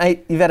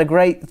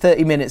great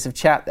 30 minutes of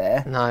chat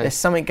there. No. There's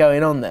something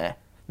going on there.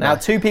 Now,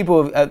 two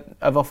people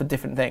have offered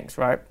different things,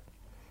 right?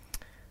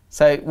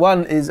 So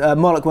one is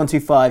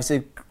Moloch125.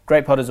 So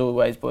great pod as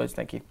always, boys.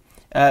 Thank you.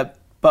 But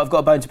I've got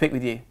a bone to pick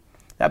with you.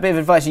 That bit of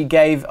advice you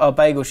gave our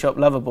bagel shop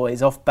lover boy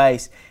is off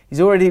base. He's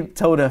already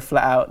told her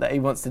flat out that he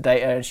wants to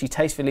date her, and she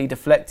tastefully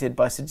deflected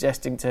by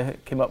suggesting to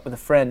hook him up with a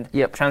friend.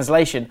 Yep.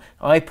 Translation: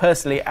 I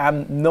personally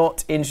am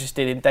not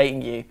interested in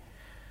dating you,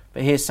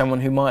 but here's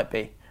someone who might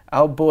be.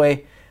 Our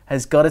boy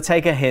has got to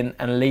take a hint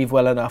and leave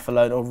well enough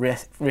alone, or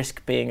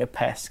risk being a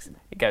pest.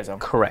 It goes on.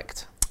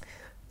 Correct.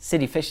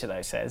 Sidney Fisher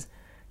though says,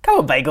 come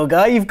on, bagel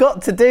guy, you've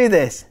got to do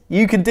this.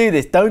 You can do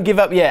this. Don't give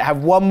up yet.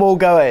 Have one more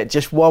go at it.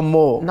 Just one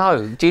more.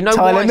 No. Do you know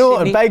Tyler why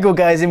Norton, Sydney... bagel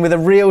guy's in with a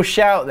real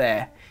shout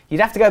there.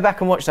 You'd have to go back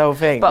and watch the whole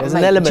thing. But There's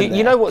mate, an element there.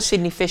 you know what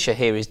Sidney Fisher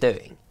here is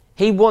doing?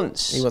 He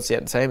wants He wants the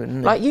entertainment,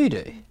 doesn't he? like you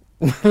do.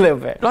 A little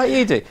bit. Like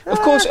you do. Of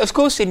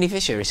course Sidney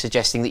Fisher is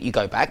suggesting that you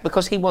go back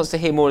because he wants to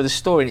hear more of the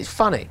story and it's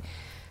funny.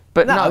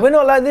 But no, we're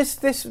not like this.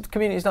 This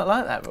community's not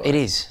like that, Roy. it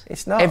is.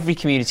 It's not. Every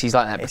community's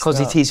like that because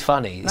it is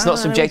funny. It's not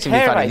subjectively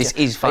funny. This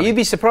is funny. You'd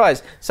be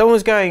surprised. Someone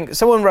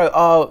wrote,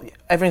 oh,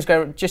 everything's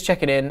going, just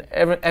checking in.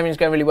 Everything's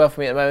going really well for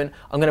me at the moment.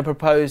 I'm going to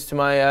propose to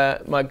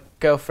my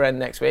girlfriend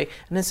next week.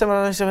 And then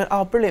someone else went,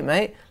 oh, brilliant,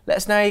 mate. Let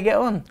us know how you get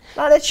on.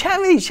 Like, they're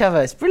chatting with each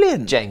other. It's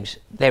brilliant. James,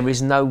 there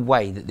is no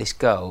way that this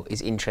girl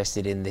is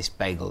interested in this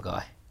bagel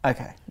guy.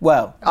 Okay.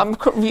 Well,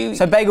 you.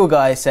 so bagel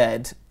guy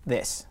said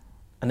this.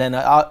 And then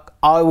I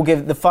will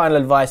give the final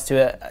advice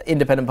to an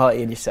independent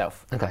party and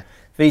yourself. Okay.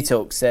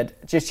 VTalk said,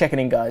 just checking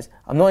in, guys.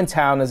 I'm not in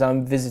town as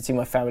I'm visiting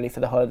my family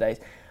for the holidays.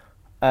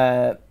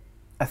 I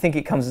think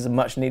it comes as a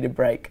much needed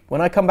break.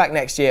 When I come back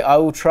next year, I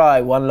will try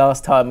one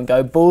last time and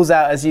go balls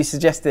out as you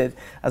suggested,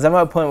 as I'm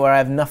at a point where I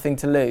have nothing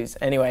to lose.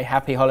 Anyway,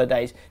 happy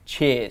holidays.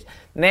 Cheers.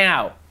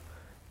 Now,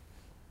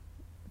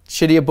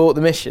 should he abort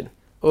the mission?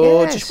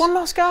 Or Yes. just one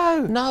last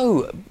go?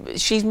 No,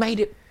 she's made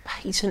it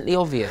patently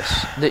obvious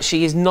that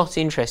she is not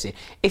interested.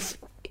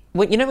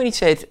 When he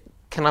said,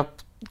 "Can I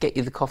get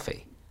you the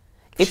coffee?"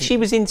 If she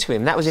was into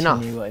him, that was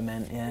enough. She knew what he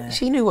meant, yeah.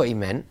 She knew what he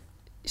meant.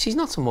 She's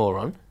not a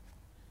moron.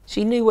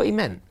 She knew what he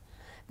meant.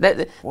 She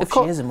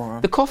is a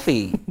moron? The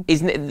coffee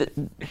is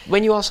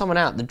when you ask someone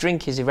out, the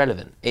drink is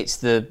irrelevant. It's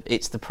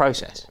the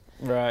process.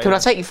 Right. Can I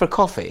take you for a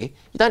coffee?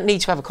 You don't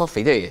need to have a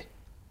coffee, do you? You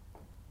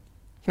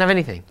can have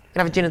anything. You can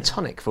have a gin and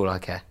tonic for all I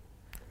care.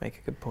 Make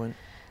a good point.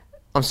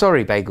 I'm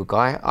sorry, bagel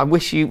guy. I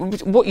wish you...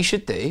 What you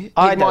should do, I here's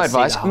my don't see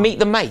advice, the harm. meet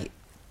the mate.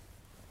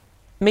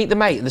 Meet the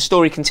mate and the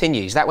story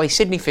continues. That way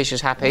Sidney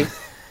Fisher's happy.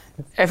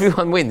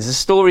 Everyone wins. The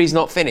story's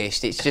not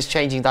finished. It's just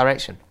changing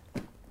direction.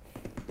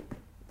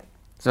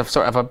 So,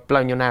 sorry, have I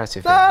blown your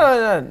narrative?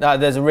 No,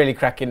 there's a really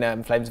cracking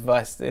Flames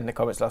advice in the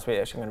comments last week,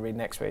 which I'm going to read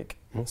next week.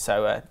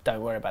 So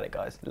don't worry about it,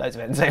 guys. Loads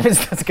of entertainment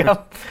stuff to come.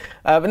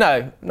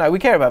 But no, we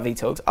care about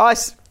VTalks.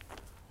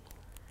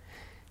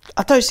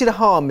 I don't see the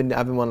harm in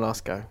having one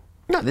last go.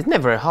 No, there's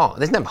never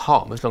harm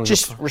as long as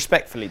Just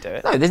respectfully do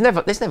it. No, there's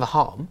never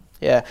harm.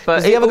 Yeah, But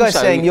but the other guy's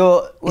also, saying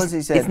what does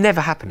he say? It's never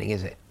happening,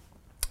 is it?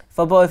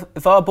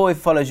 If our boy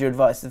follows your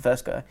advice, the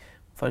first guy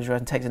follows your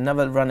advice and takes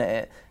another run at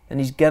it, then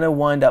he's gonna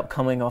wind up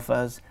coming off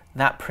as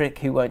that prick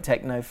who won't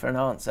take no for an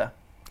answer.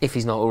 If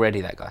he's not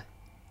already that guy.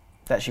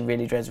 That she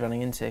really dreads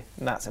running into.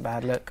 And that's a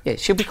bad look. Yeah,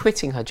 she'll be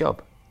quitting her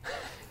job.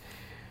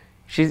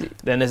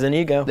 Then there's a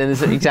new girl.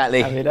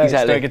 Exactly. Happy days.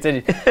 Exactly. Story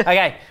continues.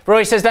 Okay,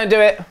 Rory says don't do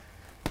it.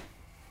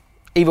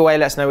 Either way,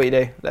 let us know what you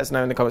do. Let us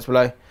know in the comments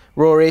below.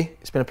 Rory,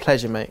 it's been a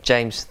pleasure, mate.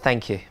 James,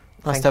 thank you.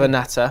 Nice to have a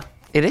natter.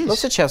 It is.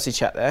 Lots of Chelsea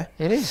chat there.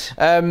 It is.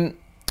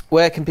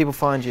 Where can people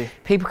find you?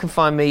 People can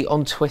find me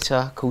on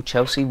Twitter called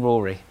Chelsea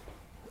Rory.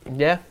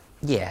 Yeah?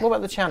 Yeah. What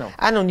about the channel?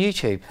 And on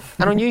YouTube.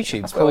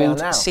 That's where we are called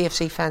now.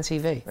 CFC Fan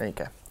TV. There you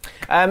go.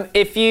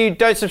 If you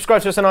don't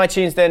subscribe to us on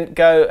iTunes, then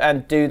go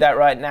and do that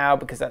right now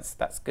because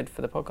that's good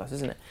for the podcast,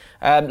 isn't it?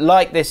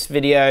 Like this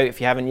video if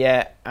you haven't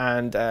yet,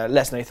 and let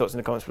us know your thoughts in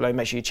the comments below.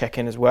 Make sure you check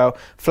in as well.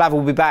 Flav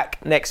will be back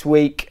next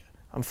week,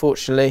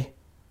 unfortunately,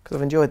 because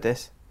I've enjoyed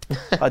this.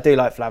 I do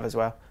like Flav as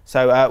well.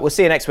 So we'll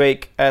see you next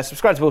week.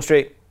 Subscribe to Wall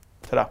Street.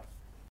 Ta-da.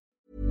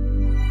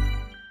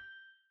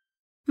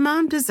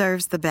 Mom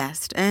deserves the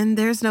best, and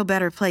there's no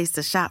better place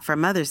to shop for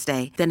Mother's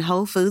Day than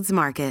Whole Foods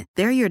Market.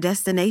 They're your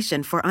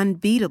destination for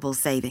unbeatable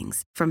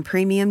savings, from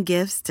premium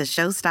gifts to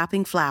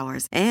show-stopping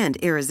flowers and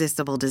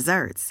irresistible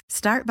desserts.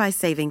 Start by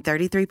saving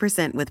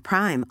 33% with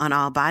Prime on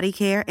all body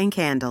care and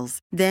candles.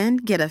 Then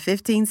get a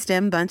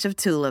 15-stem bunch of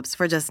tulips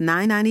for just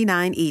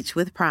 $9.99 each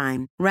with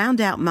Prime.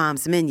 Round out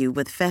Mom's menu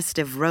with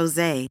festive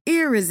rosé,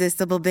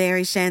 irresistible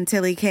berry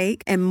chantilly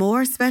cake, and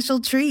more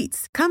special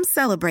treats. Come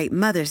celebrate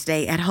Mother's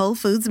Day at Whole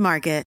Foods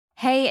Market.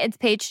 Hey, it's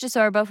Paige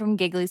DeSorbo from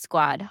Giggly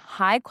Squad.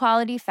 High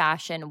quality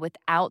fashion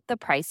without the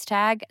price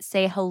tag.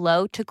 Say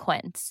hello to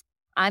Quince.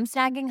 I'm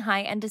snagging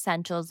high-end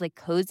essentials like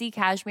cozy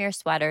cashmere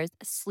sweaters,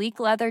 sleek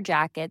leather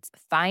jackets,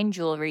 fine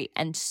jewelry,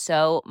 and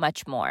so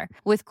much more.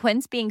 With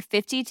Quince being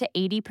 50 to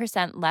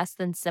 80% less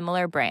than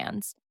similar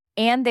brands.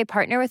 And they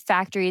partner with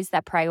factories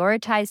that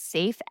prioritize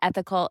safe,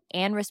 ethical,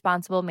 and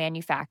responsible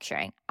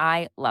manufacturing.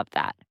 I love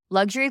that.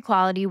 Luxury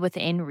quality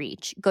within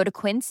reach. Go to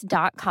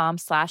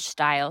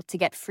quince.com/style to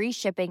get free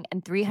shipping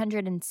and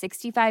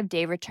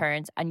 365-day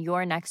returns on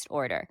your next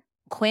order.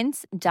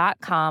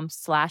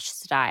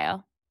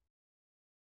 Quince.com/style.